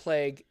Spell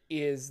Plague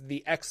is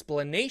the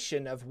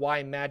explanation of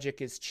why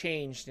magic is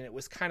changed. And it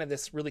was kind of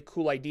this really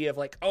cool idea of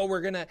like, oh,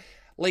 we're going to,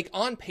 like,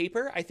 on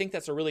paper, I think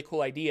that's a really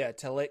cool idea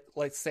to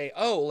let's say,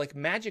 oh, like,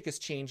 magic is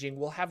changing.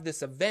 We'll have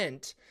this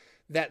event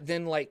that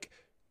then like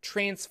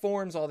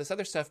transforms all this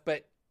other stuff,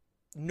 but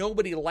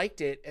nobody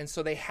liked it. And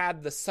so they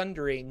had the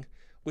Sundering,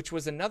 which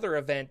was another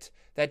event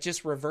that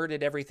just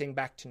reverted everything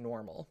back to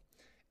normal.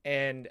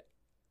 And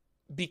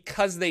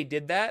because they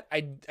did that,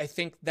 I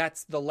think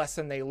that's the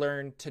lesson they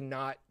learned, to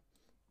not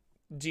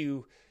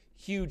do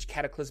huge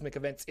cataclysmic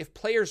events. If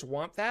players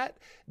want that,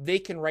 they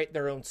can write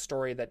their own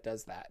story that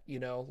does that, you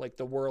know, like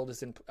the world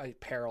is in a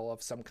peril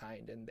of some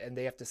kind and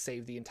they have to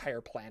save the entire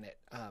planet.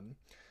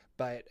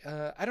 But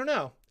I don't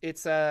know.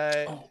 It's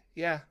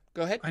yeah,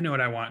 go ahead. I know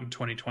what I want in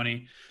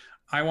 2020.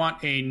 I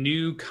want a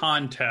new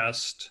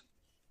contest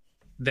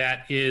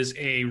that is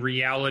a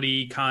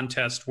reality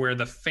contest where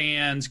the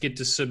fans get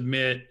to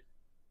submit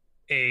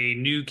a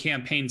new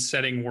campaign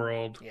setting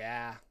world.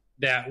 Yeah.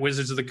 That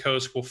Wizards of the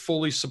Coast will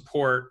fully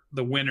support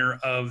the winner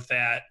of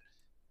that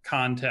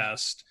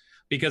contest,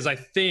 because I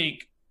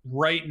think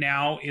right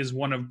now is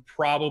one of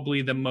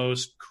probably the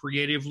most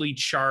creatively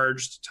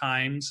charged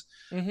times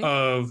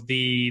of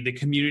the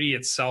community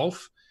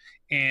itself,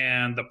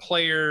 and the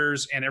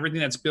players and everything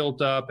that's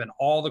built up and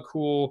all the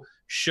cool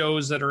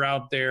shows that are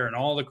out there and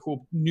all the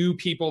cool new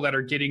people that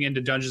are getting into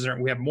Dungeons.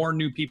 We have more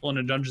new people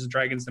into Dungeons and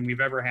Dragons than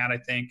we've ever had, I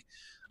think.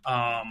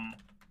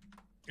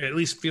 It at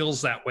least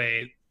feels that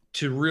way,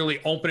 to really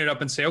open it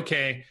up and say,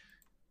 okay,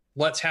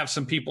 let's have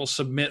some people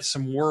submit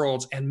some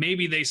worlds, and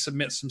maybe they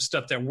submit some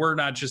stuff that we're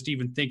not just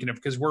even thinking of,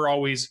 because we're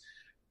always,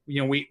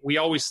 you know, we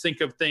always think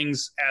of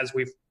things as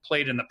we've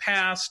played in the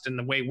past and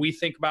the way we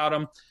think about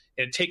them.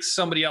 It takes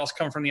somebody else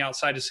coming from the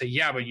outside to say,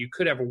 yeah, but you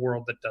could have a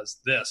world that does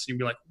this. And you'd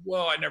be like,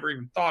 whoa, I never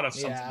even thought of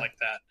something like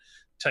that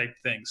type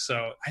thing.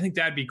 So I think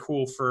that'd be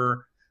cool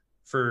for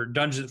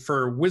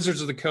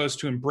Wizards of the Coast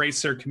to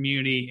embrace their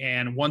community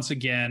and once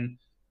again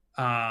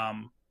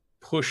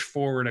push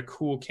forward a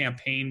cool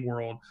campaign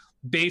world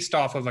based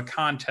off of a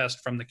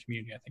contest from the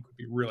community. I think would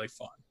be really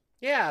fun.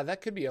 Yeah, that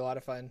could be a lot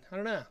of fun. I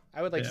don't know.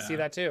 I would like to see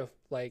that too.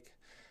 Like,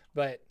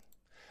 but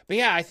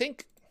yeah, I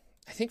think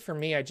for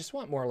me, I just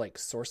want more like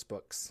source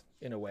books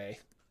in a way,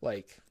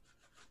 like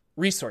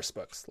resource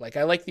books. Like,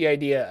 I like the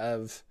idea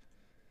of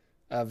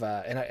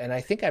and I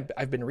think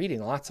I've been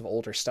reading lots of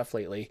older stuff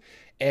lately,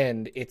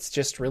 and it's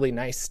just really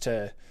nice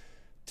to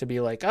be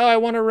like, oh, I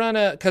want to run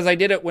because I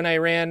did it when I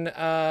ran,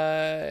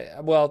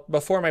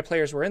 before my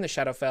players were in the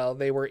Shadowfell,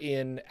 they were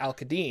in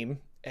Al-Qadim,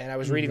 and I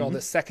was reading all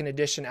the second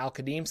edition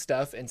Al-Qadim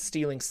stuff and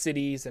stealing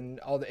cities and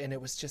all and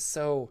it was just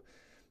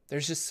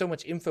there's just so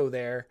much info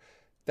there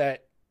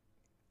that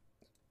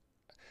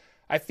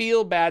I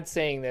feel bad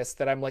saying this,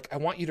 that I'm like, I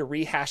want you to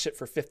rehash it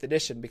for 5th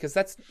edition, because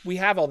we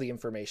have all the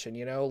information,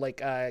 you know,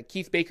 like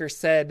Keith Baker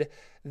said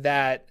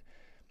that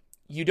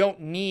you don't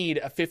need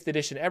a 5th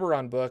edition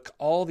Eberron book.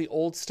 All the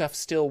old stuff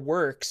still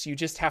works. You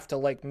just have to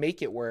like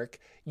make it work.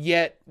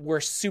 Yet we're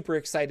super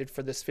excited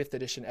for this 5th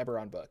edition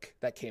Eberron book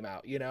that came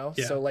out, you know?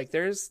 Yeah. So like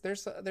there's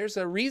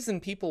a reason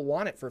people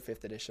want it for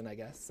 5th edition, I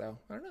guess. So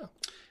I don't know.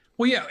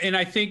 Well, yeah. And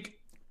I think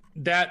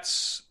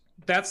that's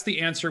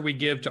the answer we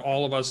give to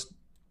all of us,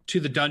 to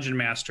the dungeon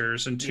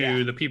masters and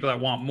to the people that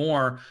want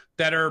more,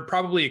 that are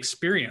probably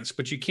experienced.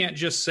 But you can't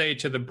just say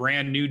to the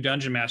brand new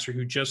dungeon master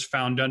who just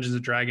found Dungeons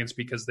and Dragons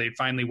because they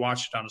finally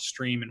watched it on a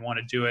stream and want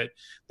to do it,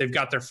 they've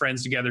got their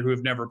friends together who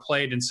have never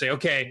played, and say,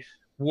 okay,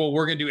 well,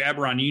 we're going to do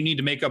Eberron. You need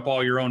to make up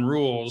all your own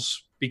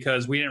rules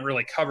because we didn't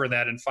really cover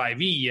that in 5e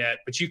yet,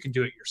 but you can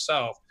do it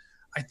yourself.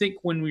 I think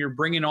when we're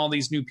bringing all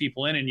these new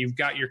people in and you've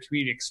got your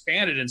community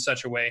expanded in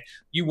such a way,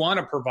 you want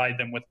to provide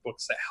them with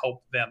books that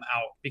help them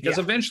out, because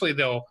eventually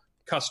they'll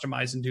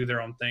customize and do their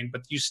own thing,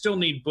 but you still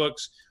need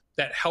books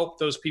that help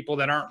those people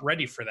that aren't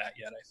ready for that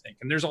yet, I think.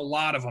 And there's a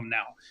lot of them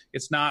now.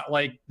 It's not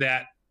like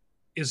that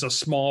is a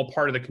small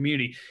part of the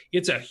community.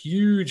 It's a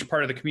huge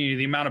part of the community.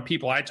 The amount of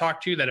people I talk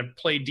to that have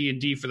played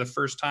D&D for the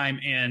first time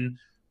in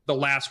the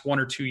last 1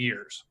 or 2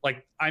 years.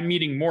 Like, I'm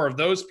meeting more of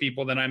those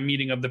people than I'm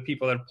meeting of the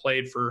people that have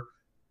played for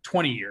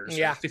 20 years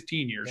or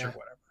 15 years or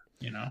whatever.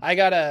 You know, I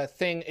got a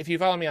thing. If you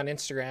follow me on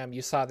Instagram,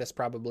 you saw this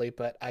probably,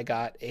 but I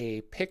got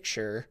a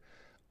picture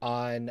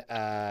on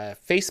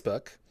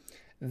Facebook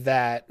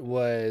that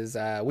was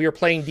we were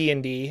playing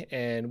D&D,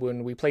 and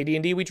when we play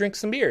D&D we drink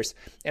some beers,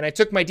 and I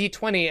took my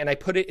D20 and I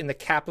put it in the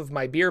cap of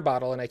my beer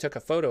bottle and I took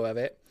a photo of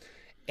it,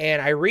 and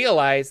I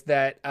realized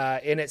that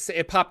and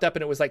it popped up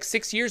and it was like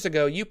 6 years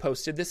ago you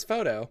posted this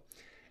photo,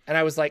 and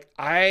I was like,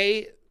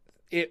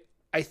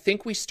 I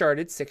think we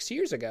started 6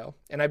 years ago,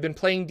 and I've been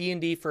playing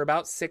D&D for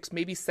about 6,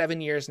 maybe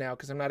 7 years now,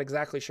 because I'm not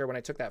exactly sure when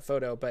I took that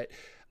photo, but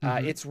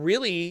it's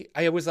really,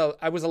 I was a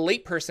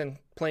late person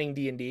playing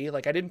D&D.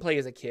 Like, I didn't play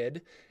as a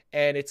kid,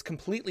 and it's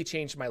completely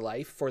changed my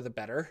life for the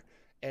better.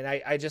 And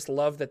I just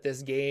love that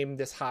this game,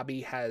 this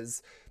hobby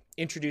has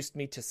introduced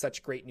me to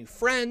such great new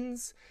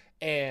friends,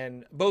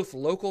 and both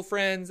local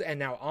friends and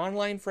now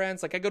online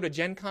friends. Like, I go to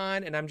Gen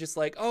Con and I'm just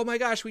like, oh my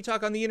gosh, we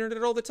talk on the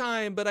internet all the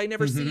time, but I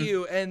never see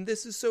you. And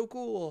this is so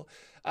cool.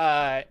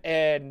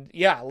 And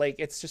yeah, like,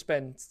 it's just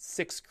been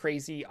 6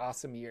 crazy,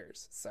 awesome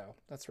years. So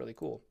that's really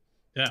cool.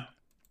 Yeah.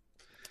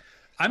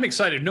 I'm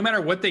excited. No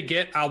matter what they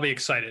get, I'll be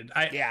excited.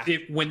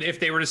 If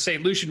they were to say,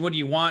 Lucian, what do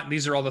you want?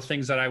 These are all the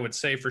things that I would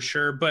say for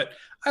sure. But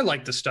I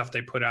like the stuff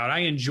they put out.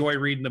 I enjoy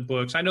reading the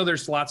books. I know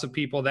there's lots of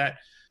people that,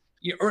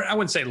 or I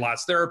wouldn't say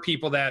lots. There are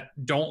people that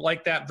don't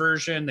like that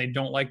version. They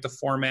don't like the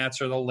formats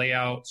or the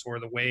layouts or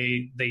the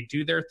way they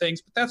do their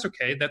things, but that's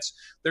okay.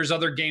 There's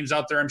other games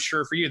out there, I'm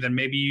sure, for you. Then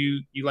maybe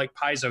you like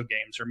Paizo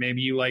games, or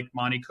maybe you like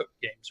Monte Cook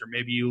games, or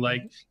maybe you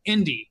like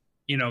indie,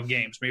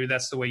 games. Maybe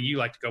that's the way you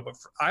like to go. But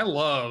I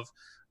love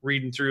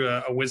reading through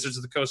a Wizards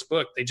of the Coast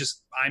book.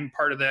 I'm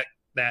part of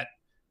that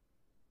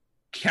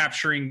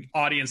capturing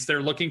audience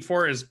they're looking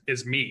for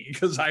is me,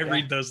 because I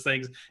read those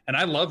things and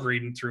I love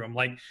reading through them.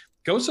 Like,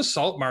 Ghost of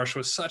Saltmarsh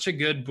was such a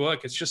good book.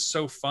 It's just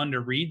so fun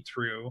to read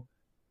through.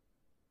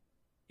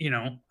 I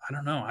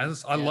don't know.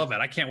 I love it.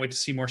 I can't wait to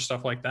see more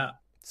stuff like that.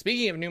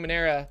 Speaking of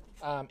Numenera,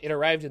 it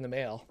arrived in the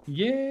mail.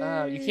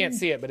 Yeah. You can't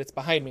see it, but it's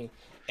behind me.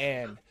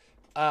 And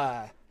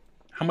how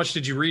much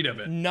did you read of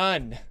it?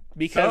 None,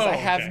 because I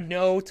have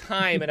no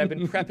time, and I've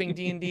been prepping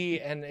D&D,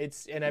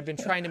 and I've been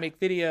trying to make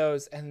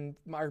videos, and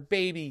our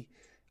baby,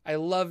 I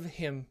love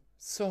him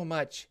so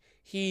much.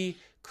 He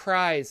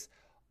cries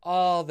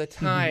all the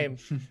time.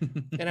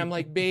 And I'm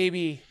like,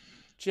 baby,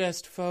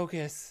 just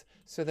focus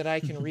so that I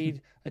can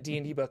read a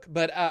D&D book,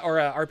 or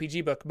a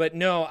RPG book. But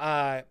no,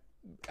 and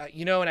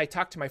I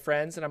talked to my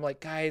friends and I'm like,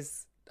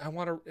 guys, I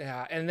want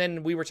to, and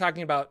then we were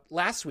talking about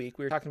last week,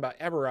 we were talking about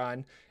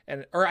Eberron,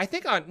 or I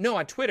think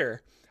on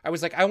Twitter, I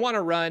was like, I want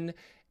to run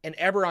an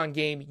Eberron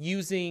game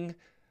using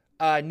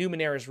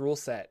Numenera's rule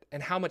set,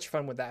 and how much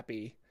fun would that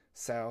be?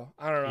 So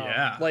I don't know.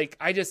 Yeah. Like,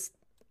 I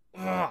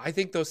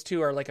think those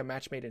two are like a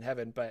match made in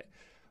heaven. But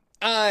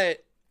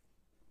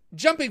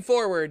jumping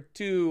forward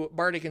to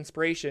Bardic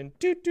Inspiration,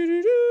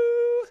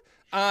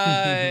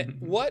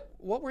 what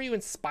were you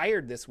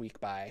inspired this week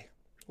by?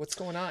 What's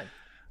going on?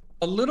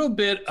 A little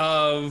bit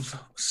of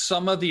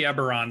some of the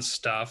Eberron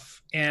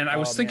stuff, and I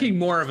was thinking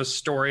more of a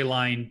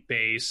storyline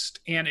based,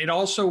 and it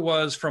also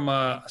was from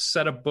a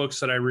set of books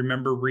that I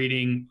remember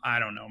reading, I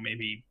don't know,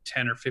 maybe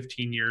 10 or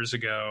 15 years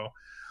ago,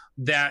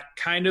 that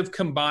kind of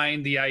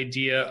combined the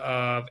idea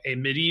of a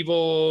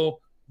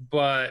medieval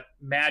but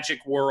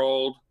magic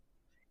world,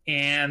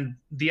 and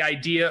the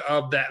idea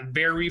of that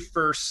very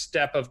first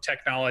step of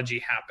technology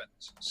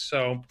happens.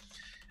 So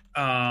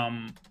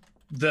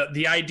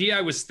the idea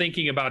I was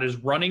thinking about is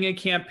running a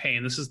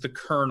campaign. This is the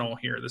kernel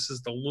here. This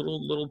is the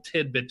little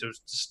tidbit to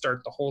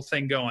start the whole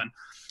thing going.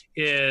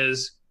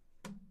 Is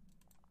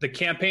the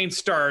campaign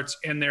starts,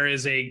 and there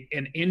is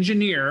an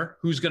engineer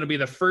who's going to be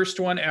the first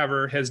one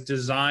ever, has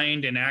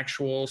designed an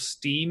actual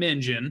steam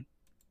engine,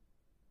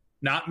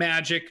 not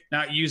magic,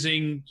 not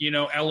using,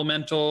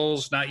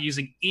 elementals, not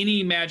using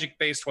any magic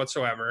based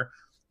whatsoever.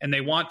 And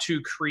they want to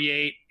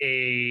create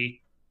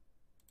a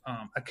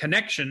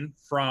connection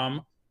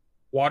from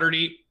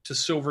Waterdeep to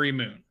Silvery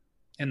Moon.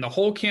 And the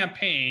whole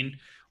campaign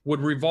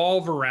would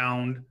revolve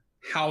around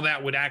how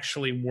that would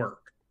actually work.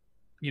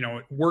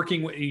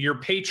 Working with your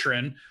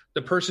patron,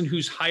 the person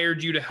who's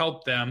hired you to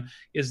help them,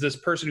 is this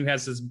person who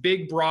has this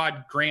big,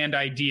 broad, grand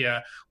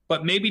idea,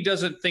 but maybe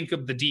doesn't think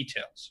of the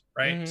details,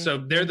 right? Mm-hmm. So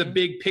they're the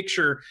big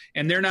picture,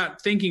 and they're not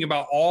thinking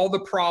about all the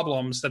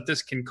problems that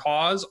this can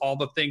cause, all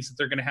the things that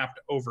they're going to have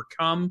to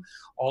overcome,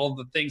 all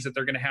the things that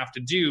they're going to have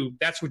to do.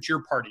 That's what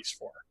your party's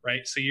for,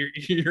 right? So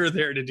you're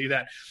there to do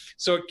that.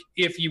 So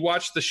if you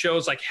watch the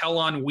shows like Hell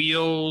on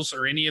Wheels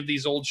or any of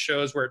these old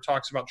shows where it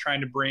talks about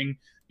trying to bring,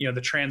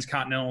 the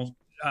transcontinental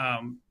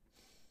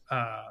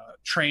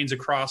trains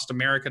across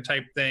America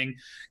type thing,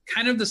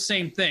 kind of the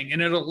same thing.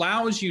 And it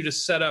allows you to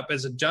set up,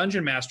 as a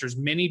dungeon masters,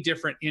 many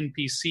different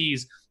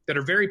NPCs that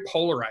are very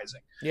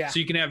polarizing. Yeah. So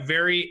you can have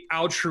very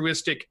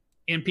altruistic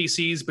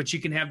NPCs, but you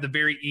can have the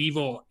very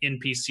evil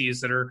NPCs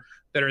that are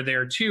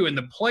there too. And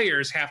the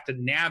players have to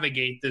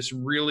navigate this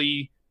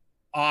really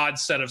odd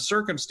set of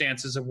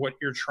circumstances of what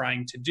you're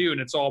trying to do.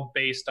 And it's all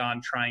based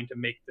on trying to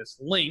make this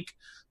link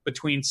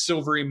between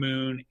Silvery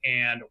Moon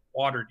and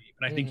Waterdeep.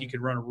 And I think you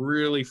could run a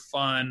really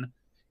fun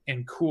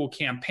and cool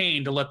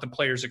campaign to let the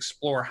players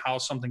explore how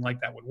something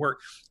like that would work,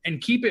 and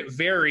keep it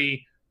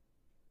very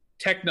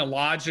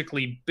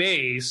technologically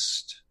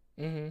based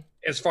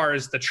as far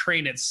as the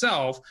train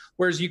itself.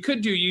 Whereas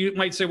you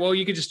might say, well,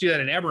 you could just do that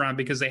in Eberron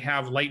because they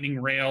have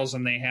lightning rails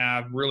and they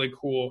have really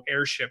cool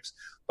airships.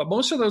 But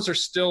most of those are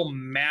still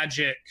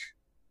magic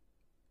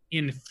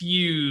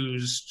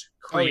infused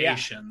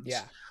creations.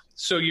 Yeah.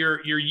 So you're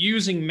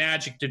using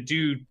magic to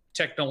do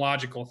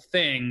technological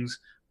things.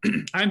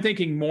 I'm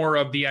thinking more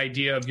of the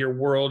idea of your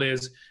world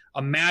is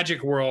a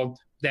magic world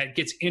that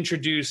gets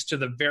introduced to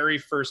the very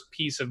first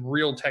piece of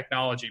real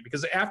technology,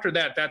 because after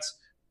that,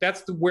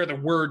 that's where the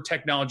word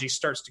technology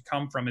starts to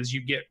come from. Is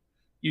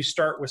you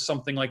start with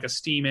something like a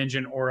steam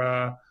engine,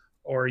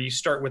 or you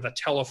start with a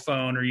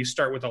telephone, or you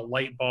start with a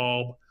light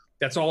bulb.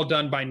 That's all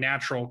done by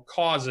natural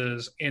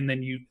causes, and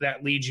then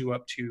that leads you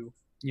up to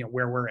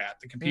where we're at,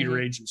 the computer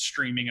age and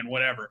streaming and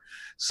whatever.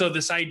 So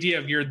this idea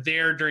of you're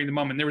there during the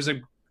moment. There was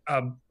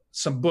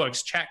some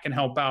books. Chat can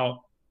help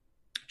out.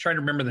 I'm trying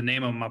to remember the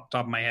name of them off the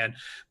top of my head,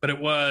 but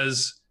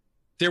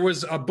there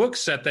was a book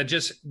set that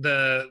just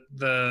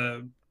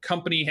the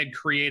company had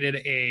created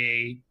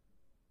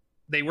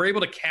they were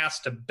able to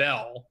cast a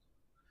bell.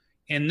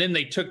 And then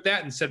they took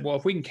that and said, well,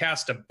 if we can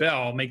cast a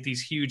bell, make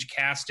these huge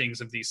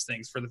castings of these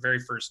things for the very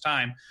first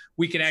time,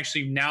 we can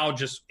actually now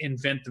just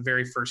invent the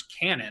very first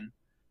cannon,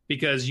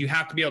 because you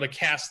have to be able to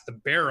cast the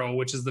barrel,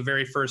 which is the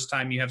very first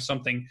time you have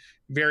something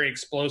very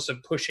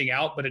explosive pushing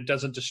out, but it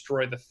doesn't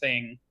destroy the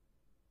thing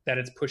that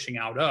it's pushing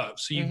out of.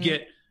 So you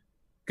get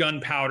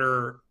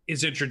gunpowder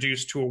is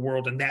introduced to a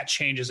world, and that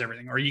changes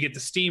everything. Or you get the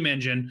steam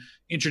engine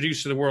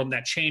introduced to the world, and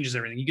that changes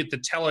everything. You get the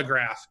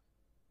telegraph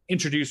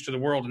introduced to the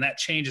world, and that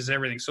changes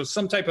everything. So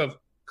some type of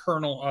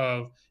kernel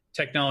of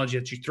technology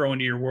that you throw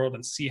into your world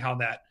and see how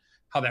that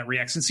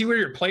reacts, and see where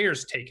your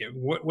players take it.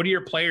 What do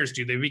your players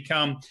do?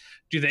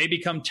 Do they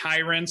become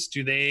tyrants?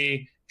 Do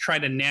they try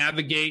to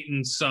navigate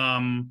in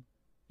some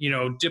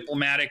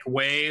diplomatic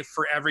way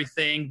for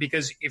everything?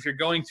 Because if you're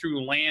going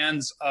through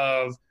lands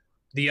of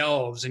the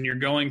elves, and you're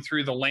going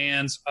through the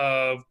lands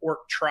of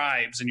orc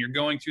tribes, and you're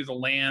going through the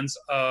lands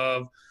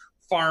of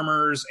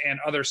farmers and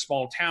other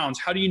small towns,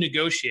 how do you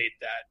negotiate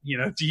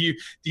that? Do you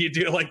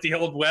do it like the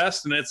Old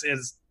West, and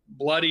it's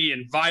bloody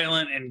and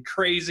violent and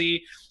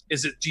crazy?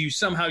 Do you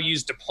somehow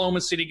use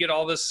diplomacy to get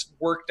all this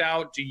worked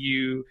out? Do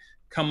you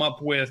come up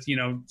with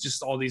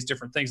just all these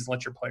different things and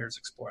let your players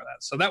explore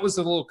that? So that was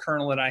the little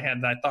kernel that I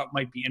had that I thought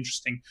might be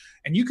interesting,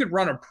 and you could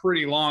run a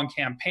pretty long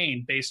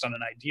campaign based on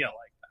an idea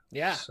like that.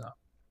 Yeah. So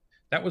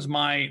that was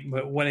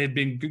what had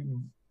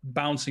been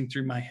bouncing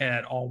through my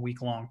head all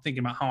week long, thinking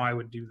about how I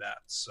would do that.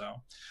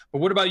 So, but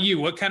what about you?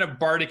 What kind of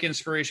bardic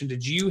inspiration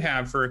did you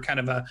have for kind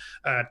of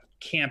a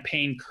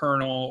campaign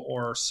kernel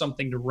or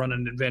something to run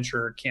an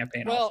adventure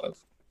campaign off of?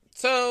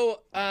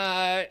 So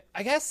I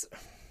guess,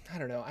 I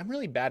don't know. I'm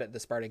really bad at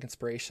this bardic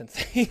inspiration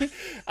thing.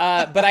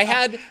 But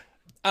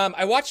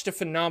I watched a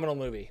phenomenal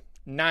movie,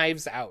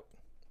 Knives Out.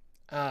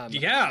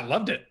 Yeah,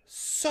 loved it.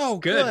 So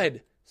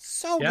good.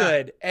 So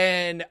good.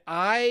 And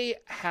I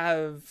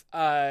have,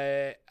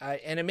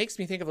 and it makes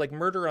me think of like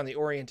Murder on the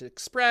Orient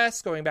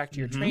Express, going back to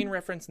your train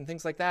reference and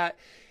things like that.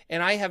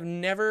 And I have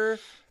never,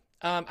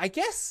 I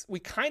guess we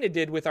kind of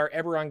did with our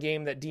Eberron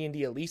game that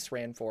D&D Elise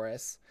ran for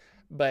us.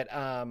 But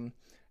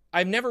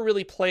I've never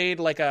really played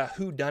like a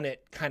whodunit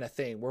kind of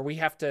thing where we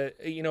have to,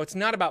 it's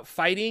not about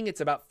fighting. It's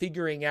about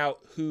figuring out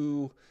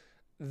who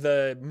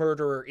the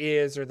murderer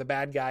is or the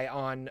bad guy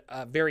on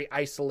a very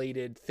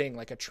isolated thing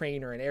like a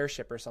train or an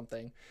airship or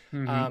something.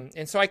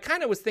 And so I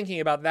kind of was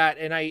thinking about that,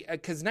 and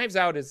because Knives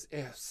Out is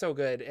so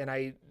good, and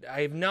I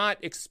have not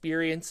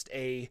experienced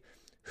a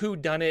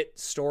whodunit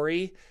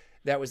story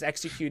that was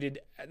executed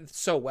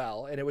so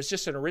well, and it was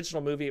just an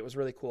original movie. It was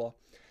really cool.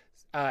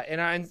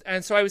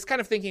 And so I was kind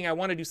of thinking I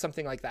want to do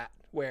something like that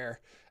where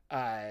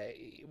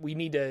we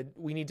need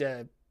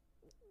to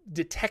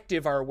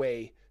detective our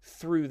way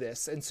through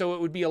this. And so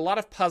it would be a lot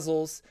of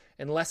puzzles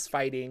and less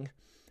fighting,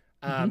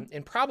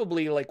 and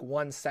probably like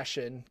one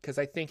session, because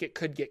I think it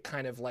could get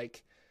kind of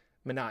like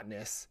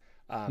monotonous.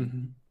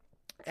 And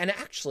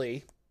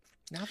actually,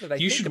 now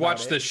that you should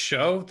watch this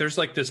show, there's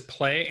like this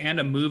play and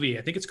a movie.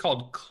 I think it's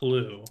called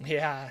Clue.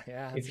 Yeah.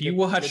 If you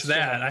watch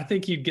that, I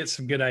think you'd get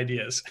some good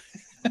ideas.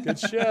 Good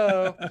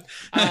show.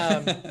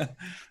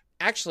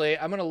 Actually,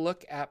 I'm going to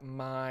look at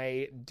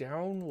my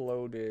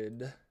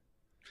downloaded.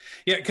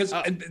 Yeah, because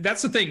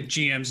that's the thing,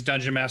 GMs,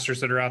 Dungeon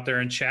Masters that are out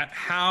there in chat.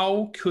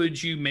 How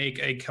could you make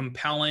a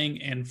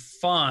compelling and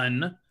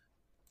fun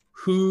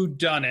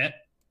whodunit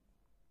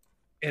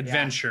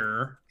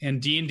adventure in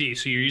D&D?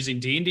 So you're using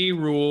D&D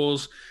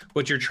rules,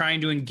 but you're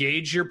trying to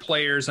engage your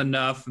players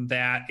enough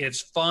that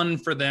it's fun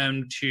for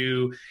them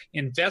to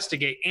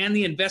investigate, and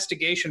the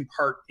investigation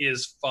part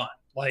is fun.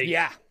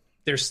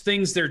 There's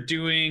things they're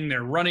doing.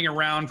 They're running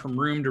around from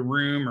room to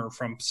room or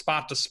from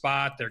spot to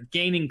spot. They're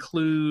gaining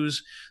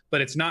clues, but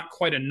it's not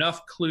quite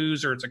enough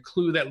clues, or it's a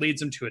clue that leads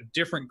them to a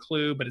different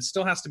clue, but it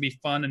still has to be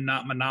fun and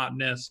not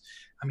monotonous.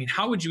 I mean,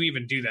 how would you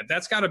even do that?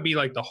 That's got to be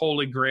like the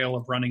holy grail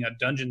of running a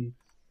Dungeon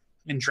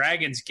and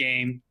Dragons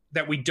game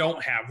that we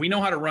don't have. We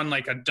know how to run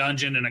like a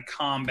dungeon and a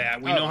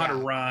combat. We know how to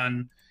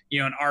run,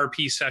 an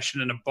RP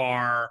session in a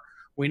bar.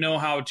 We know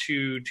how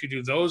to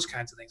do those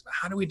kinds of things, but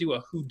how do we do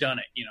a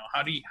whodunit?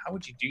 How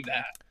would you do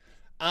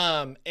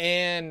that?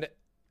 And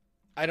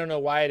I don't know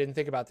why I didn't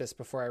think about this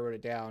before I wrote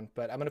it down,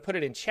 but I'm going to put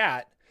it in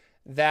chat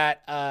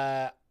that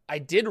I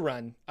did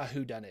run a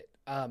whodunit.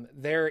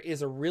 There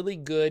is a really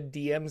good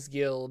DM's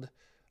Guild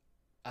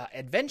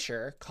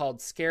adventure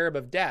called Scarab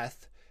of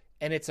Death,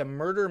 and it's a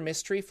murder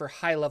mystery for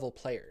high-level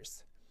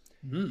players.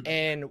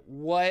 And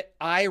what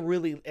I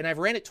really, and I've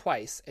ran it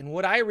twice, and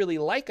what I really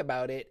like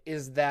about it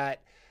is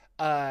that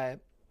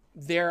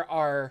there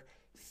are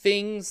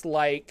things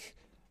like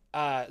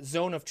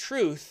Zone of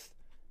Truth,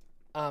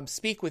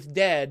 Speak with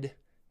Dead,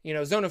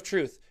 Zone of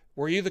Truth.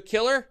 Were you the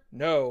killer?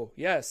 No.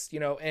 Yes.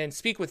 And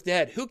Speak with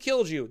Dead. Who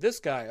killed you? This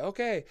guy.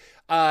 Okay.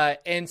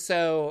 And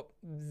so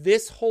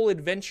this whole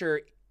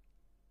adventure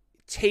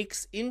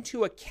takes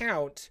into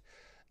account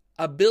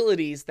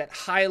abilities that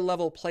high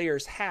level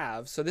players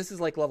have. So this is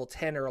like level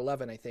 10 or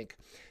 11, I think,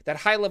 that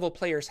high level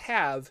players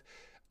have.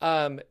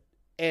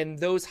 And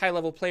those high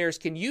level players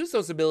can use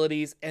those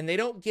abilities, and they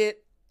don't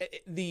get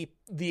the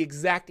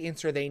exact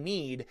answer they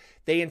need.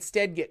 They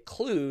instead get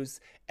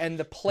clues, and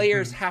the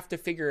players have to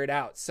figure it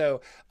out.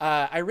 So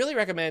I really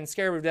recommend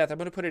Scarab of Death. I'm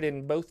going to put it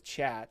in both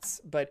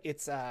chats, but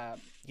it's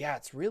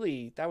it's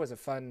really, that was a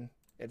fun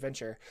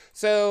adventure.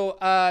 So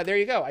there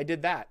you go. I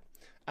did that.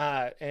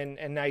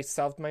 And I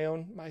solved my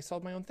own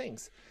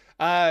things.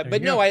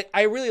 But no,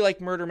 I really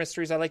like murder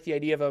mysteries. I like the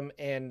idea of them,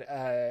 and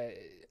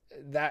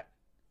that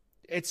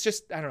it's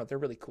just, I don't know, they're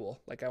really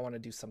cool. Like, I want to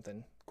do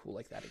something cool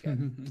like that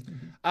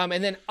again.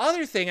 And then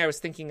other thing I was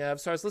thinking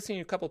of, so I was listening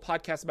to a couple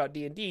podcasts about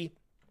D&D.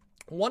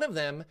 One of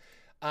them,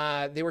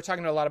 they were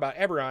talking a lot about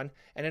Eberron,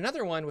 and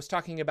another one was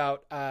talking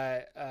about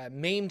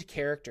maimed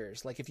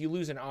characters, like if you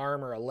lose an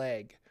arm or a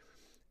leg.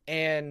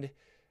 And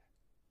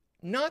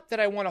not that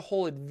I want a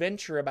whole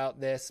adventure about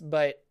this,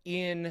 but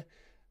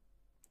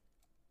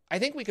I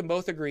think we can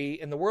both agree,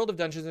 in the world of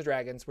Dungeons &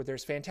 Dragons, where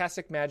there's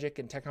fantastic magic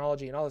and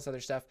technology and all this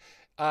other stuff,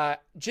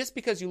 just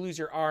because you lose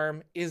your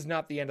arm is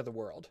not the end of the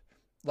world.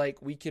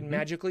 Like, we can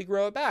magically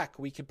grow it back.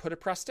 We could put a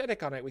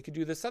prosthetic on it. We could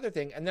do this other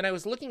thing. And then I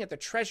was looking at the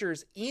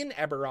treasures in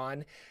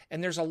Eberron,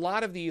 and there's a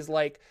lot of these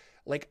like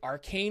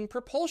arcane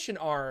propulsion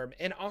arm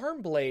and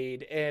arm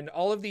blade and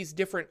all of these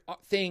different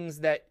things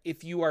that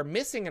if you are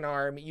missing an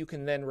arm, you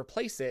can then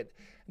replace it.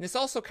 And this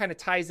also kind of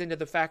ties into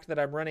the fact that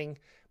I'm running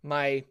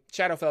my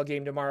Shadowfell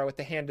game tomorrow with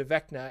the Hand of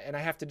Vecna, and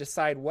I have to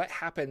decide what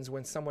happens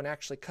when someone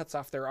actually cuts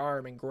off their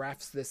arm and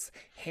grafts this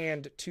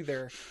hand to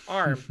their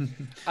arm.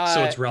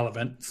 So it's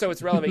relevant.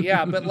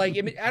 Yeah. But like,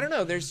 I don't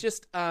know. There's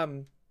just,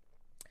 I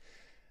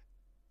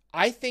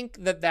think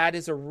that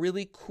is a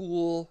really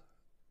cool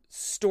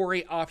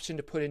story option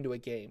to put into a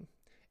game.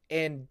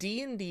 And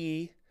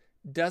D&D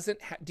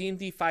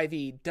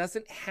 5e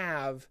doesn't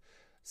have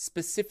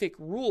specific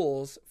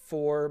rules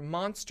for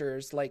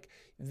monsters. Like,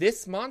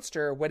 this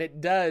monster, when it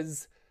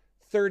does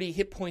 30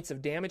 hit points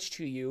of damage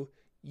to you,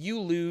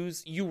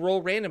 you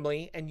roll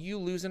randomly and you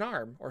lose an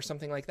arm or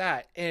something like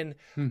that. And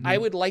I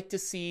would like to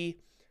see,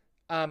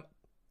 I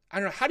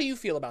don't know, how do you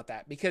feel about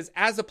that? Because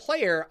as a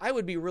player, I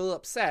would be real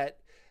upset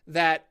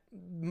that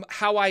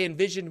how I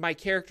envisioned my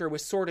character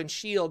with sword and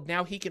shield,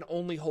 now he can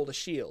only hold a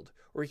shield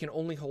or he can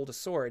only hold a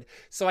sword.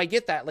 So I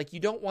get that. Like, you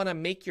don't want to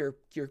make your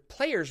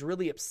players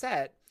really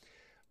upset,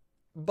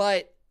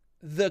 but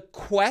the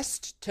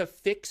quest to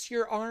fix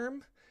your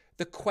arm,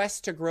 the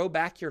quest to grow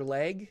back your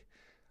leg,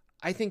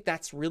 I think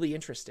that's really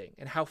interesting,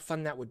 and how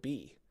fun that would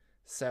be.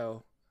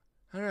 So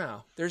I don't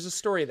know. There's a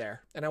story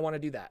there, and I want to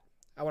do that.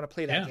 I want to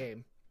play that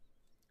game.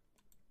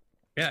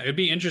 Yeah, it'd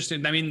be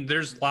interesting. I mean,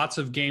 there's lots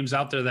of games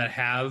out there that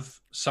have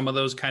some of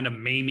those kind of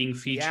maiming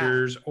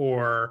features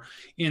or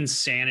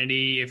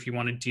insanity, if you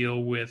want to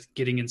deal with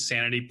getting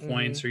insanity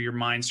points or your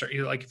mind start,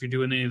 like if you're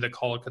doing any of the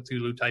Call of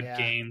Cthulhu type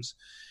games.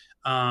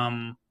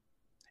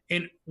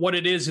 And what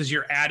it is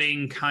you're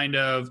adding kind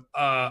of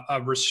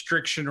a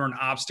restriction or an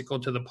obstacle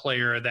to the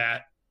player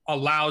that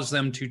allows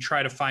them to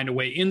try to find a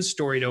way in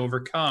story to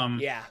overcome.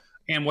 Yeah.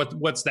 And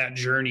what's that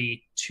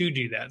journey to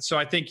do that? So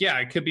I think,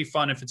 it could be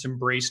fun if it's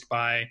embraced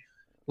by,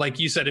 like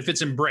you said, if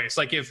it's embraced,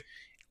 like if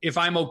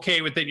I'm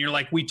okay with it and you're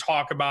like, we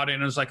talk about it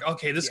and it's like,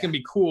 okay, this is going to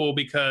be cool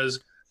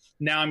because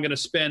now I'm going to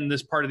spend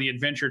this part of the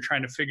adventure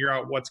trying to figure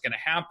out what's going to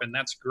happen.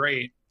 That's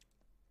great.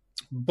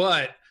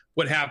 But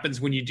what happens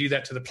when you do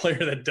that to the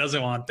player that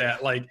doesn't want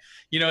that? Like,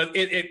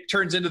 it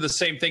turns into the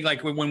same thing.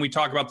 Like when we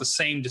talk about the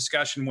same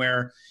discussion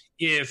where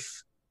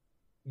if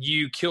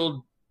you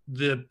killed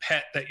the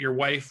pet that your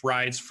wife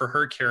rides for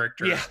her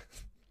character,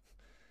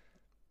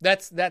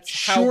 that's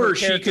how sure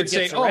she could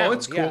say, around. "Oh,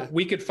 it's cool. Yeah.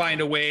 We could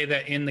find a way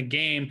that in the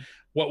game,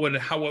 what would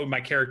my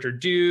character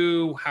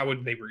do? How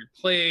would they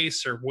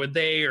replace, or would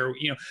they, or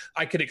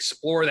I could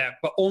explore that,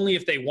 but only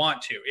if they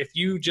want to. If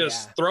you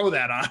just throw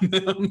that on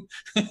them,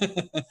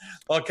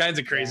 all kinds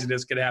of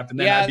craziness could happen.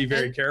 Then I'd be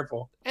very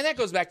careful. And that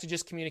goes back to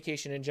just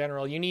communication in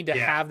general. You need to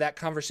have that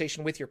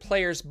conversation with your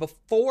players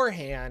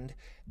beforehand,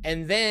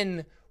 and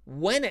then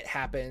when it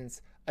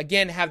happens,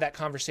 again, have that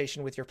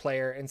conversation with your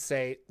player and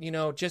say,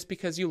 just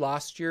because you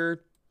lost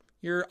your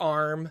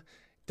arm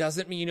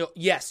doesn't mean,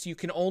 yes, you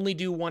can only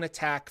do one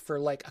attack for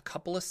like a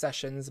couple of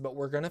sessions, but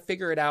we're going to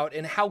figure it out.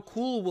 And how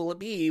cool will it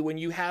be when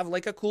you have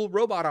like a cool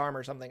robot arm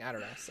or something? I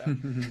don't know.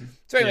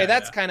 So anyway,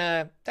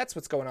 that's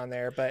what's going on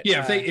there. But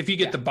if you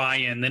get the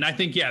buy-in, then I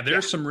think,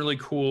 there's some really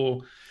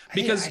cool,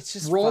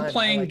 because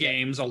role-playing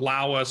games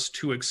allow us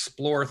to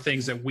explore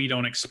things that we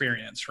don't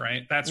experience,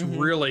 right? That's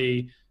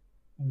really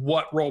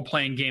what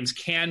role-playing games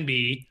can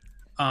be.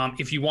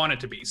 If you want it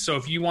to be. So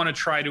if you want to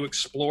try to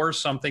explore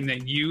something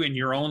that you in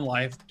your own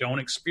life don't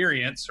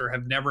experience or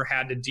have never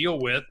had to deal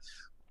with,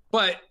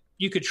 but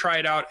you could try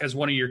it out as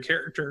one of your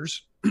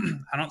characters.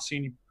 I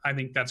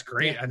think that's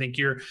great. I think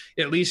you're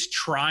at least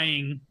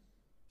trying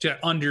to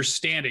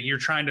understand it. You're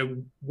trying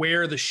to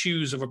wear the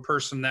shoes of a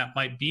person that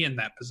might be in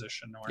that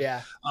position, or,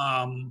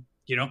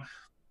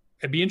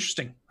 it'd be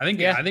interesting. I think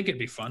it'd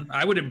be fun.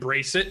 I would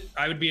embrace it.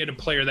 I would be a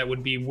player that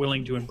would be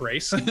willing to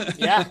embrace.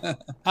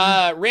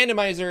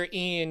 Randomizer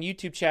in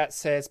YouTube chat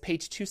says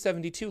page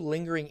 272,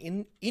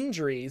 lingering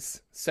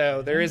injuries.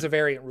 So there is a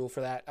variant rule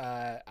for that.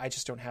 I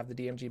just don't have the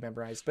DMG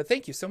memorized. But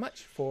thank you so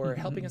much for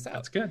helping us out.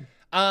 That's good.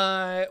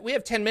 We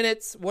have 10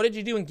 minutes. What did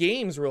you do in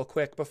games real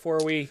quick before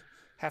we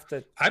have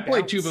to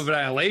played Tube of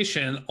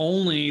Annihilation,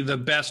 only the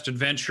best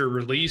adventure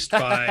released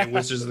by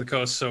Wizards of the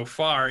Coast so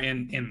far,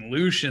 in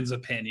Lucian's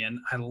opinion.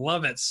 I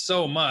love it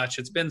so much.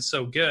 It's been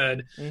so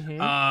good.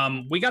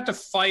 We got to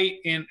fight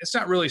in, it's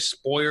not really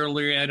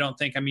spoilery, I don't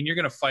think. I mean, you're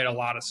going to fight a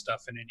lot of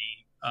stuff in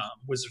any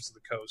Wizards of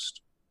the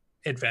Coast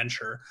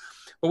adventure.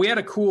 But we had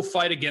a cool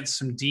fight against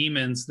some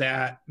demons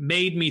that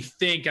made me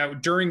think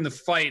during the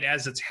fight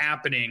as it's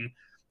happening.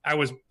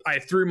 I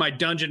threw my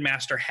Dungeon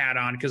Master hat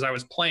on because I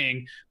was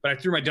playing, but I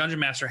threw my Dungeon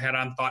Master hat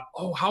on and thought,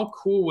 oh, how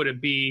cool would it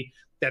be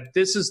that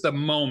this is the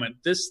moment,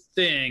 this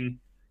thing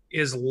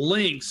is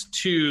linked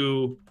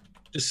to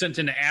Descent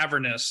into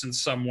Avernus in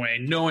some way,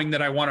 knowing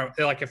that I want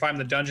to, like, if I'm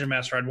the Dungeon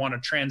Master, I'd want to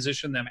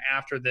transition them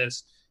after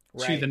this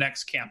to the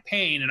next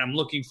campaign, and I'm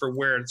looking for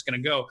where it's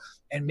going to go.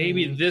 And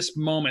maybe this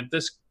moment,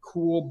 this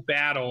cool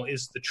battle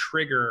is the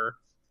trigger.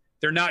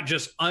 They're not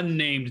just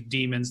unnamed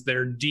demons,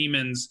 they're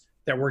demons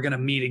that we're going to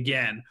meet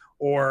again,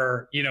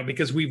 or,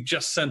 because we've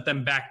just sent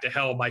them back to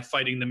hell by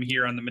fighting them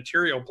here on the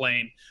material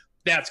plane,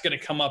 that's going to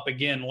come up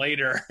again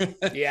later.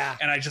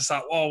 And I just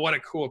thought, oh, what a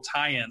cool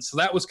tie-in. So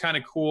that was kind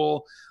of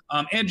cool.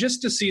 And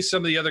just to see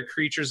some of the other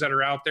creatures that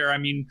are out there. I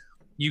mean,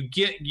 you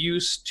get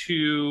used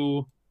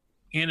to,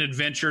 in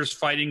adventures,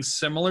 fighting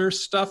similar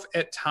stuff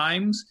at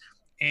times,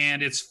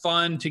 and it's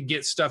fun to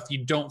get stuff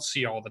you don't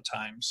see all the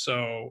time.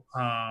 So,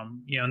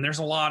 and there's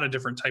a lot of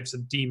different types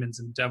of demons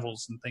and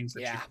devils and things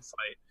that you can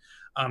fight.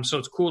 So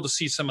it's cool to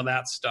see some of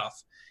that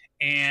stuff.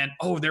 And,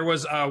 there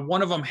was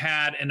one of them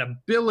had an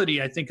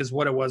ability, I think is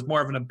what it was,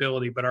 more of an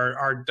ability, but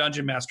our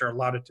Dungeon Master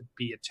allowed it to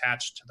be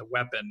attached to the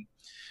weapon.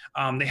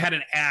 They had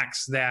an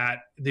axe that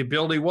the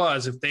ability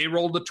was, if they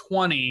rolled a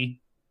 20,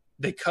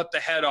 they cut the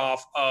head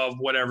off of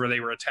whatever they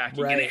were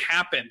attacking. And it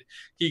happened.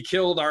 He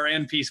killed our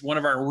NPC, one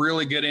of our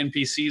really good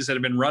NPCs that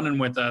have been running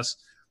with us,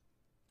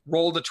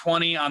 rolled a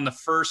 20 on the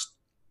first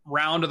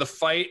round of the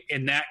fight,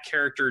 and that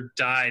character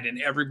died,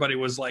 and everybody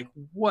was like,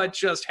 what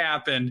just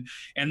happened?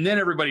 And then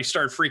everybody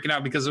started freaking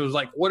out, because it was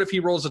like, what if he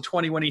rolls a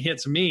 20 when he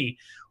hits me?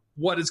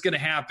 What is going to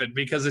happen?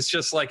 Because it's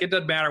just like, it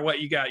doesn't matter what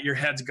you got, your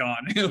head's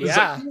gone. It was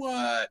like,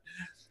 what?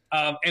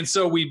 And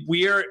so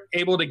we are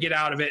able to get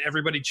out of it.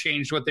 Everybody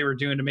changed what they were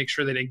doing to make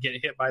sure they didn't get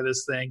hit by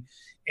this thing.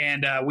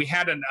 And we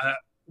had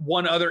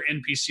one other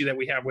NPC that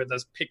we have with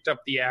us picked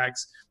up the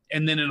axe,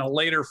 and then in a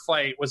later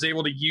fight was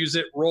able to use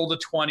it, roll the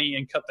 20,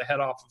 and cut the head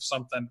off of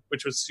something,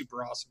 which was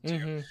super awesome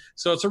too.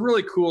 So it's a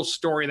really cool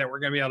story that we're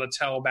going to be able to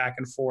tell back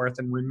and forth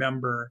and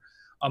remember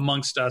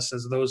amongst us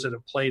as those that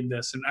have played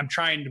this. And I'm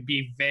trying to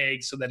be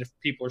vague so that if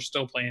people are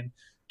still playing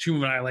Tomb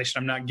of Annihilation,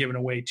 I'm not giving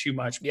away too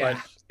much. But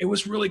it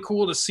was really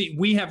cool to see.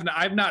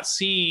 I've not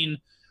seen.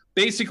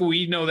 Basically,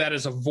 we know that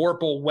as a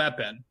Vorpal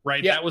weapon,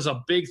 right? That was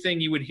a big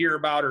thing you would hear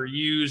about or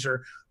use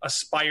or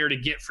aspire to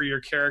get for your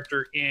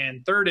character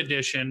in 3rd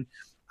edition.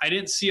 I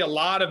didn't see a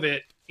lot of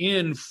it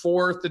in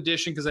 4th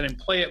edition because I didn't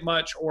play it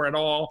much or at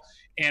all.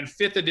 And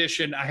 5th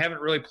edition, I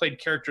haven't really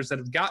played characters that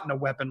have gotten a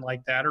weapon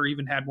like that or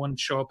even had one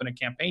show up in a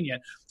campaign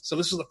yet. So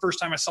this was the first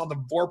time I saw the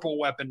Vorpal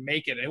weapon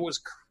make it. It was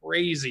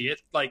crazy.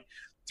 It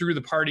threw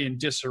the party in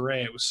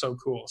disarray. It was so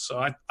cool. So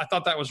I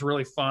thought that was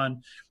really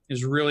fun. It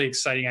was really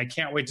exciting. I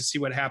can't wait to see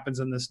what happens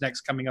in this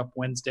next coming up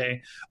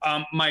Wednesday.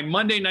 My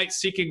Monday night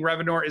Seeking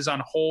Revenor is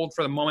on hold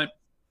for the moment.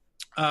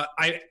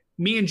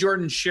 Me and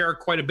Jordan share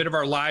quite a bit of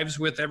our lives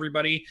with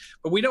everybody,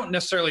 but we don't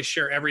necessarily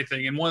share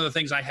everything. And one of the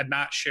things I had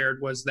not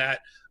shared was that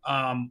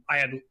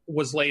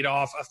was laid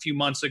off a few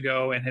months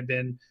ago and had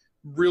been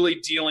really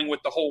dealing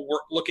with the whole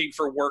looking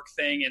for work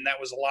thing. And that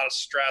was a lot of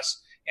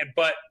stress.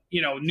 But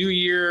new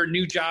year,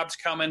 new jobs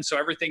coming, so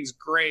everything's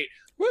great.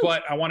 Woo.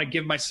 But I want to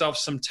give myself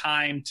some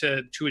time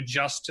to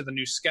adjust to the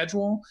new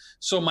schedule.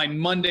 So my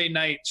Monday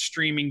night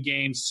streaming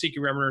games,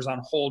 Seeking Revenant, is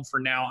on hold for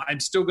now.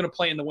 I'm still going to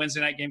play in the Wednesday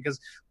night game because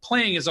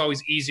playing is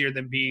always easier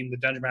than being the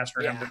Dungeon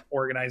Master and having to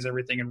organize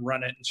everything and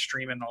run it and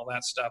stream it and all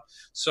that stuff.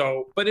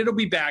 So, but it'll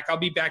be back. I'll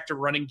be back to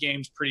running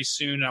games pretty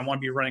soon. And I want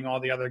to be running all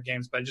the other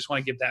games, but I just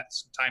want to give that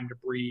some time to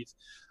breathe.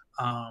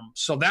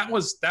 So that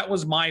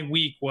was my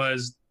week,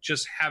 was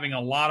just having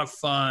a lot of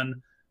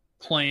fun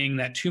playing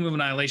that Tomb of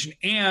Annihilation.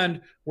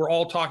 And we're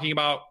all talking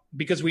about,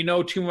 because we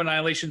know Tomb of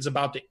Annihilation is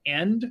about to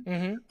end.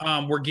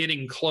 Mm-hmm. We're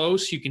getting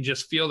close. You can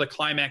just feel the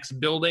climax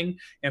building,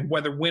 and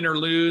whether win or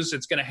lose,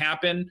 it's going to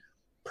happen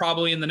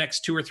probably in the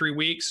next 2 or 3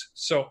 weeks.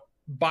 So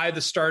by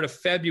the start of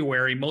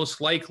February, most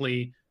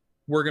likely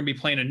we're going to be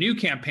playing a new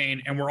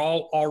campaign, and we're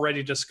all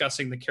already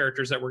discussing the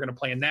characters that we're going to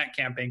play in that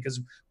campaign, because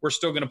we're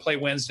still going to play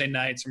Wednesday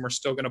nights, and we're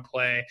still going to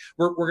play,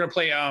 we're going to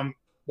play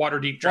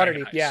Waterdeep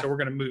Dragon Heist. Yeah. So we're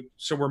going to move.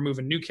 So we're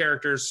moving new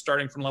characters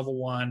starting from level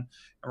 1, and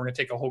we're going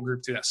to take a whole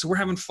group through that. So we're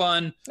having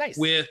fun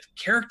with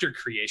character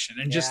creation,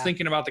 and just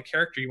thinking about the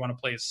character you want to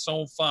play is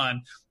so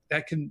fun.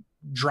 That can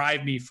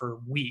drive me for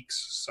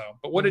weeks. So,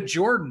 but what did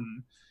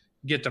Jordan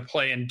get to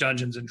play in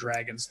Dungeons and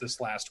Dragons this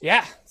last week?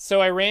 Yeah,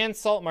 so I ran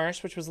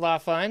Saltmarsh, which was a lot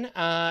of fun,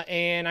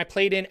 and I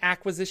played in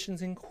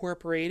Acquisitions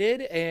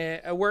Incorporated.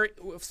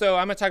 So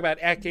I'm going to talk about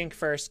Act Inc.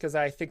 first, because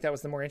I think that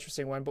was the more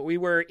interesting one. But we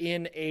were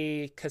in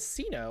a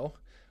casino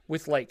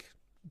with like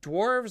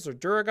dwarves or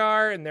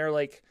Duragar, and they're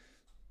like,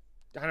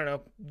 I don't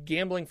know,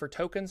 gambling for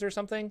tokens or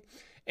something.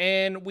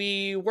 And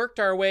we worked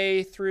our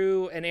way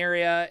through an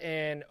area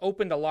and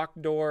opened a locked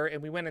door,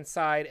 and we went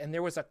inside, and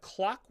there was a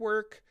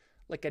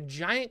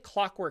giant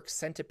clockwork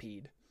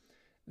centipede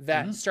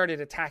that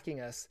started attacking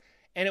us.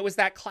 And it was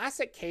that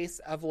classic case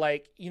of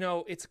like,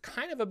 it's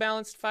kind of a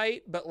balanced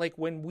fight, but like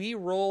when we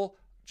roll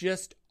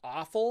just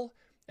awful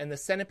and the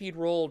centipede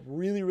rolled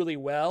really, really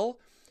well,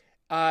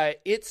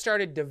 it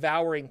started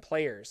devouring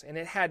players, and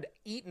it had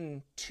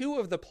eaten 2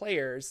 of the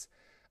players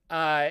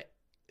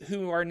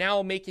who are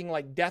now making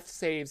like death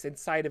saves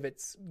inside of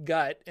its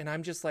gut. And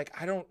I'm just like,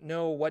 I don't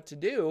know what to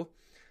do.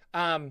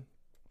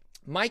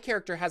 My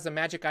character has a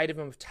magic item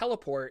of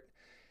teleport,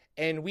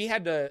 and we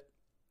had to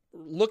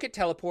look at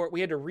teleport.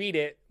 We had to read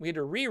it. We had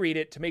to reread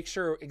it to make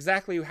sure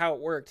exactly how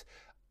it worked.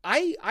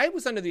 I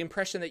was under the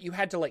impression that you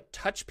had to like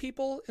touch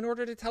people in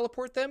order to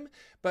teleport them,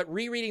 but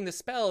rereading the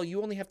spell,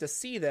 you only have to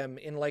see them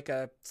in like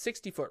a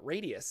 60-foot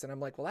radius. And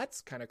I'm like, well,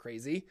 that's kind of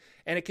crazy.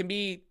 And it can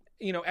be,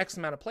 X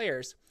amount of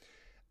players.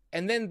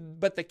 And then,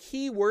 but the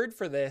key word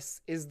for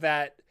this is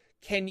that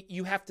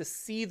you have to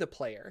see the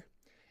player.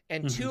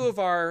 And 2 of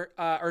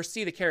or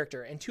see the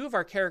character, and 2 of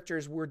our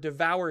characters were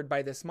devoured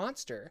by this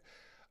monster.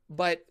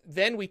 But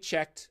then we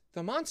checked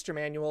the monster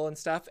manual and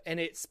stuff, and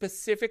it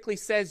specifically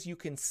says you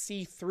can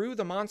see through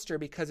the monster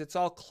because it's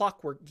all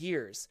clockwork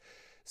gears.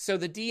 So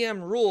the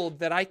DM ruled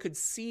that I could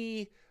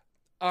see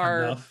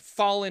our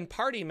fallen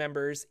party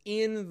members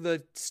in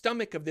the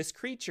stomach of this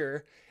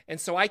creature. And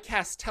so I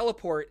cast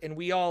teleport, and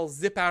we all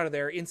zip out of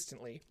there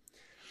instantly.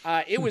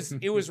 It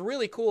was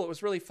really cool. It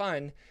was really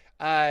fun.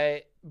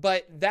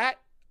 But that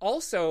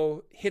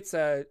also hits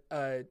a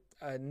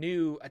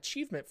new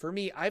achievement for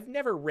me. I've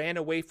never ran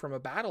away from a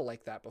battle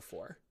like that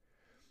before.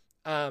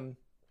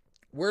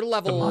 We're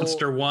level the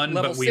monster one,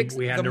 level but 6.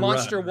 we had the to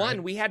monster run, one,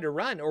 right? we had to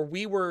run, or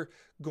we were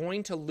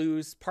going to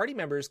lose party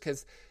members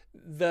because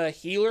the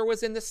healer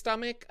was in the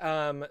stomach.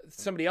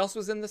 Somebody else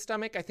was in the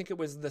stomach. I think it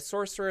was the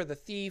sorcerer, the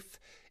thief,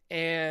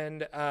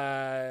 and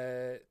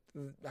I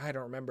don't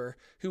remember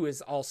who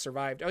is all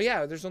survived. Oh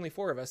yeah, there's only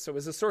 4 of us. So it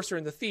was the sorcerer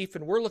and the thief,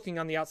 and we're looking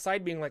on the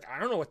outside being like, I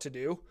don't know what to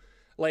do.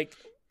 Like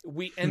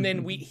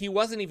he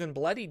wasn't even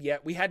bloodied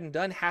yet. We hadn't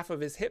done half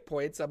of his hit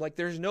points. I'm like,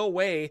 there's no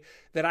way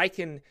that I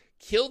can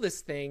kill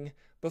this thing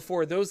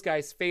before those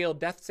guys fail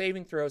death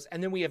saving throws.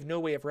 And then we have no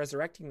way of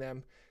resurrecting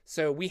them.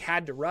 So we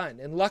had to run.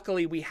 And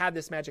luckily we had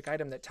this magic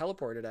item that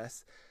teleported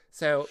us.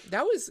 So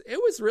it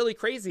was really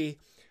crazy.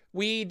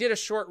 We did a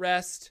short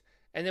rest,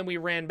 and then we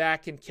ran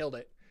back and killed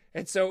it.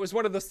 And so it was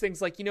one of those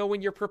things like,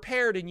 when you're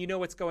prepared and you know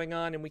what's going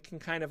on, and we can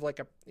kind of like,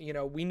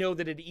 we know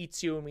that it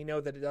eats you and we know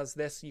that it does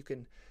this, you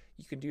can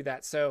do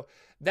that. So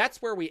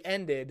that's where we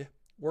ended.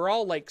 We're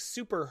all like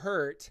super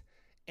hurt.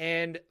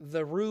 And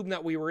the room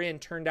that we were in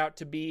turned out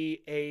to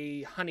be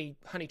a honey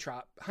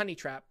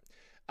trap.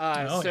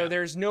 So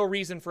there's no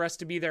reason for us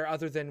to be there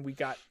other than we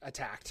got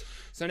attacked.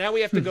 So now we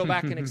have to go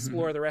back and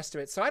explore the rest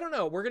of it. So I don't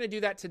know. We're going to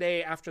do that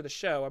today after the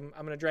show. I'm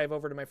going to drive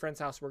over to my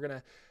friend's house. We're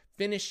going to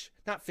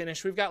not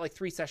finish. We've got like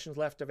 3 sessions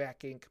left of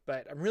Act Inc.,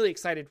 but I'm really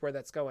excited where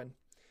that's going.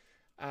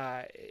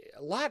 A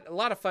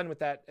lot of fun with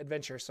that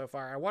adventure so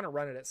far. I want to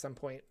run it at some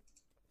point.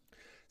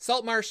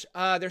 Saltmarsh,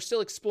 they're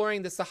still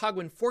exploring the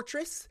Sahagwin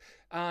Fortress.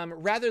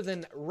 Rather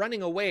than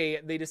running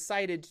away, they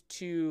decided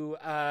to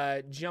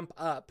jump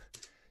up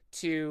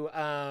to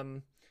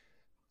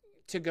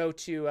go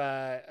to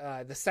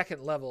the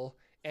 2nd level,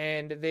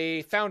 and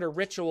they found a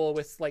ritual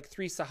with like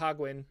 3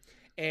 Sahagwin,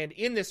 And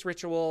in this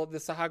ritual, the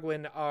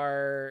Sahagwin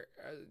are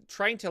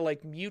trying to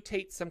like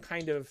mutate some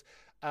kind of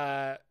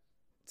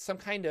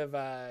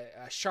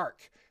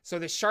shark. So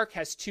the shark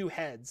has 2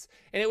 heads,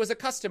 and it was a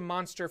custom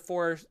monster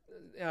for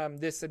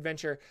this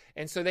adventure.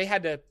 And so they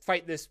had to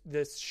fight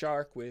this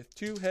shark with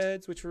 2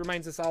 heads, which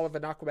reminds us all of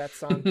an Aquabats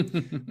song.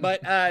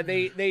 But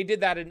they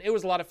did that, and it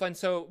was a lot of fun.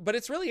 So, but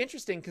it's really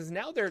interesting because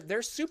now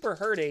they're super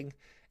hurting,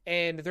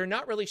 and they're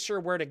not really sure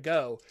where to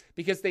go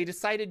because they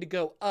decided to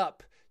go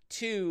up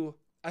to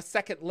a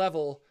second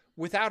level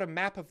without a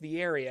map of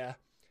the area.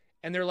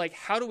 And they're like,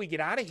 how do we get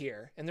out of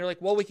here? And they're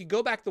like, well, we could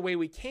go back the way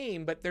we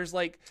came, but there's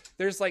like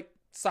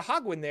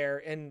Sahagwin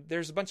there, and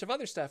there's a bunch of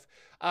other stuff.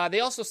 They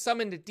also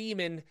summoned a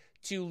demon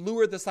to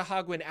lure the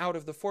Sahagwin out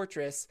of the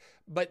fortress,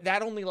 but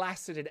that only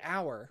lasted an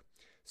hour.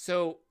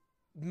 So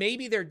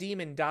maybe their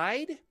demon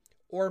died,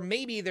 or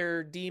maybe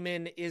their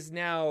demon is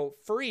now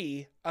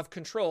free of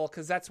control,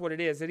 because that's what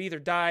it is. It either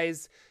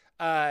dies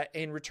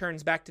and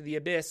returns back to the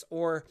abyss,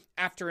 or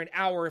after an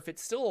hour, if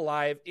it's still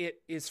alive,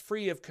 it is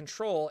free of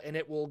control and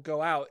it will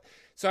go out.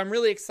 So I'm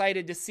really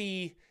excited to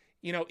see,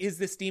 is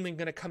this demon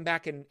going to come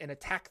back and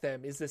attack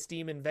them? Is this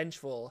demon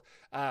vengeful?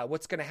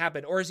 What's going to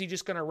happen? Or is he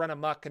just going to run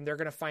amok and they're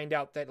going to find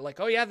out that like,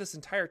 oh yeah, this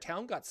entire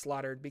town got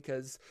slaughtered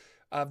because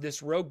of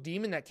this rogue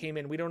demon that came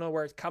in. We don't know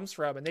where it comes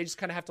from. And they just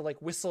kind of have to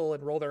like whistle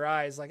and roll their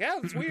eyes like, oh,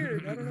 that's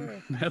weird. I don't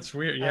know. That's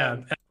weird. Yeah.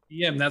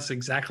 That's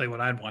exactly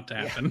what I'd want to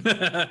happen.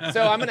 Yeah.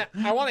 So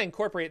I want to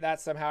incorporate that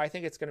somehow. I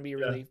think it's going to be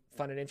really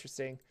fun and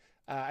interesting.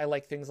 I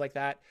like things like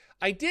that.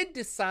 I did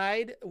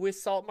decide with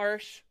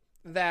Saltmarsh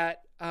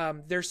that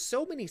there's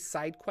so many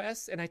side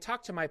quests, and I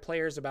talked to my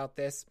players about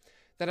this,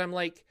 that I'm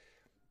like,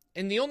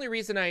 and the only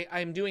reason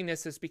I'm doing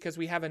this is because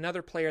we have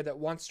another player that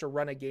wants to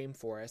run a game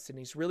for us, and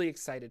he's really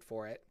excited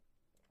for it,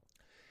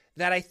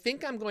 that I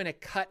think I'm going to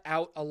cut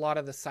out a lot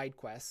of the side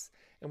quests,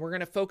 and we're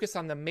going to focus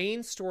on the main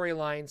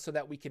storyline so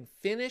that we can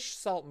finish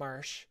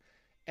Saltmarsh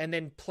and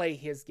then play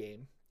his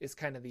game, is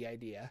kind of the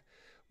idea,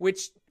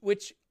 which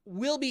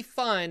will be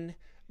fun,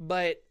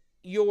 but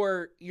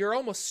you're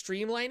almost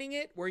streamlining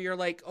it where you're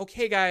like,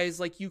 okay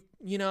guys, like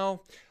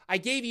I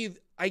gave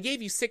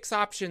you 6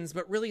 options,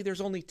 but really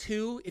there's only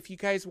 2 if you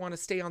guys want to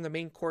stay on the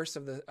main course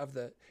of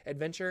the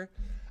adventure.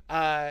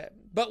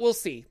 But we'll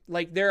see.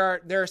 Like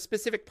there are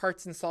specific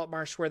parts in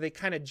Saltmarsh where they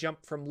kind of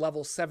jump from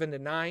level 7 to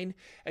 9,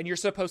 and you're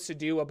supposed to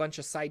do a bunch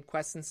of side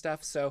quests and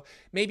stuff. So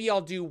maybe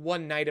I'll do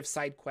one night of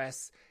side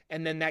quests,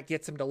 and then that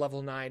gets them to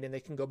level 9 and they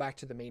can go back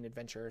to the main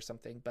adventure or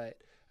something. But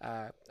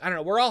I don't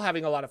know. We're all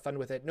having a lot of fun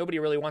with it. Nobody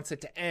really wants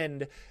it to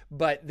end,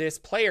 but this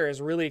player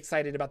is really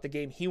excited about the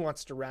game he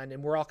wants to run,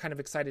 and we're all kind of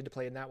excited to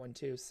play in that one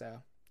too.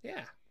 So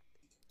yeah.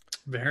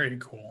 Very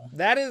cool.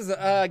 That is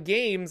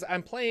games.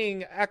 I'm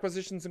playing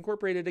Acquisitions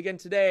Incorporated again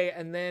today,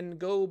 and then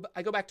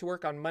I go back to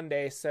work on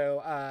Monday.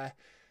 So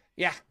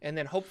yeah, and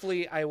then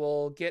hopefully I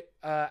will get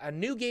a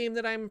new game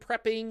that I'm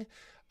prepping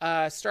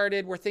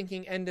started. We're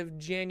thinking end of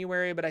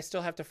January, but I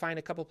still have to find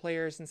a couple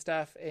players and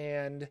stuff,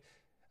 and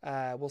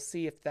we'll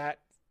see if that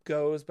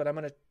goes. But I'm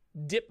going to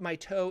dip my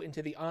toe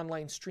into the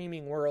online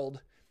streaming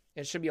world.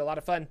 It should be a lot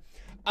of fun.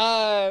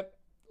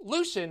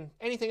 Lucian,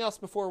 anything else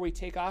before we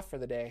take off for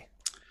the day?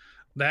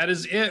 That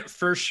is it.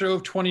 First show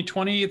of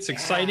 2020. It's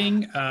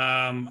exciting.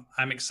 I'm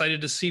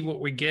excited to see what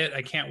we get.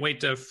 I can't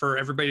wait for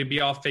everybody to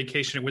be off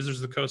vacation at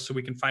Wizards of the Coast so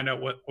we can find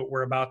out what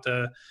we're about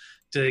to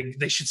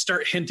they should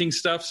start hinting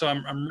stuff. So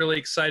I'm really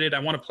excited. I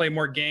want to play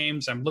more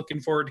games. I'm looking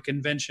forward to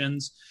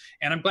conventions,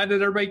 and I'm glad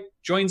that everybody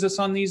joins us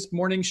on these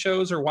morning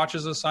shows or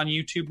watches us on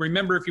YouTube.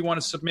 Remember, if you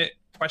want to submit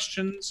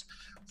questions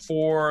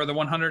for the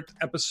 100th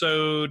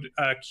episode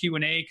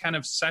Q&A kind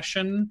of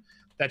session,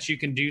 that you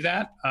can do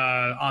that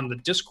on the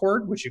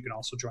Discord, which you can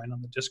also join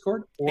on the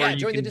Discord, or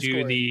you can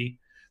do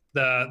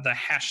the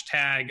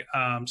hashtag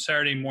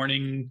Saturday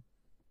morning.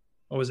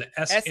 What was it?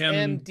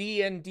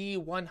 SMDND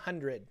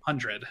 100.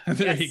 100.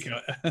 There you go.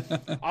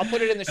 I'll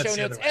put it in the show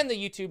notes and the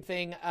YouTube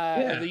thing,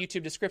 the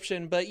YouTube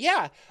description. But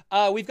yeah,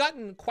 we've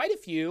gotten quite a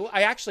few.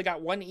 I actually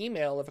got one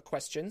email of a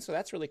question, so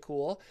that's really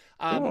cool.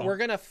 Cool. We're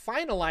gonna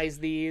finalize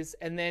these,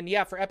 and then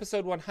for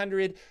episode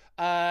 100,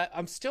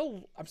 I'm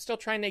still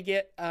trying to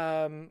get.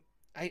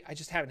 I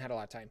just haven't had a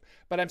lot of time,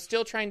 but I'm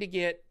still trying to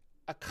get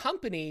a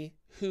company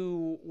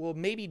who will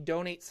maybe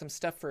donate some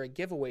stuff for a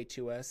giveaway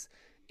to us.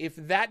 If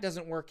that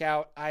doesn't work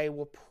out, I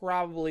will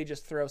probably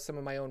just throw some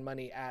of my own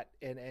money at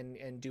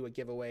and do a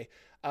giveaway.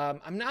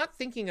 I'm not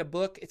thinking a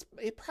book.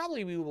 It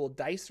probably we will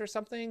dice or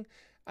something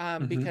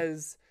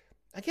because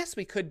I guess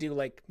we could do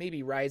like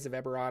maybe Rise of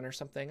Eberron or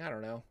something. I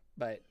don't know,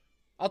 but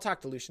I'll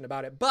talk to Lucian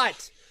about it.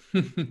 But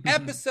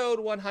episode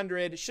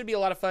 100 should be a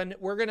lot of fun.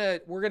 We're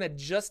gonna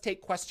just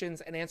take questions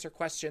and answer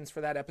questions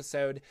for that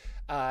episode,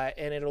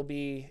 and it'll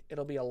be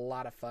a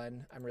lot of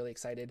fun. I'm really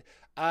excited.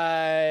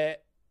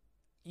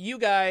 You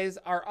guys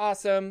are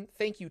awesome.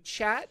 Thank you,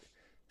 chat.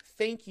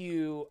 Thank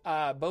you,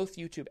 both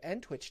YouTube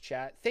and Twitch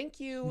chat. Thank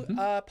you,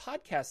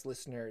 podcast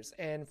listeners,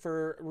 and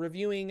for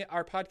reviewing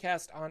our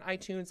podcast on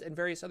iTunes and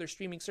various other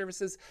streaming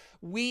services.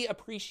 We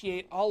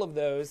appreciate all of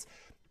those.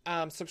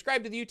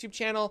 Subscribe to the YouTube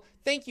channel.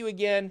 Thank you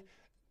again.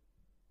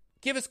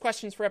 give us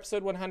questions for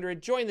episode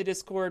 100, join the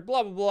Discord,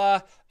 blah,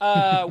 blah,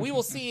 blah. We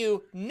will see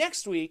you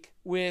next week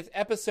with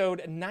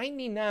episode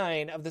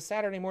 99 of the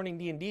Saturday Morning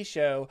D&D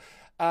show,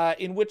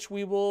 in which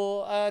we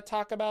will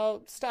talk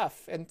about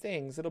stuff and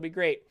things. It'll be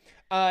great.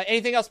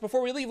 Anything else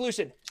before we leave,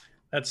 Lucian?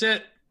 That's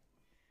it.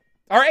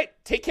 All right.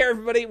 Take care,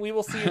 everybody. We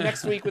will see you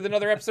next week with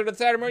another episode of the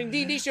Saturday Morning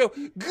D&D show.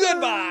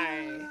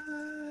 Goodbye.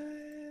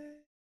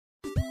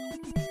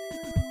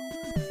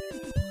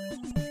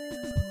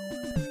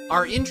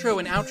 Our intro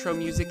and outro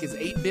music is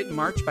 8-Bit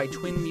March by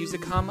Twin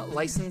Musicom,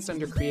 licensed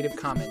under Creative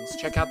Commons.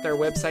 Check out their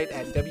website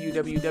at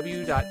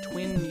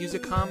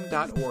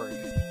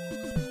www.twinmusicom.org.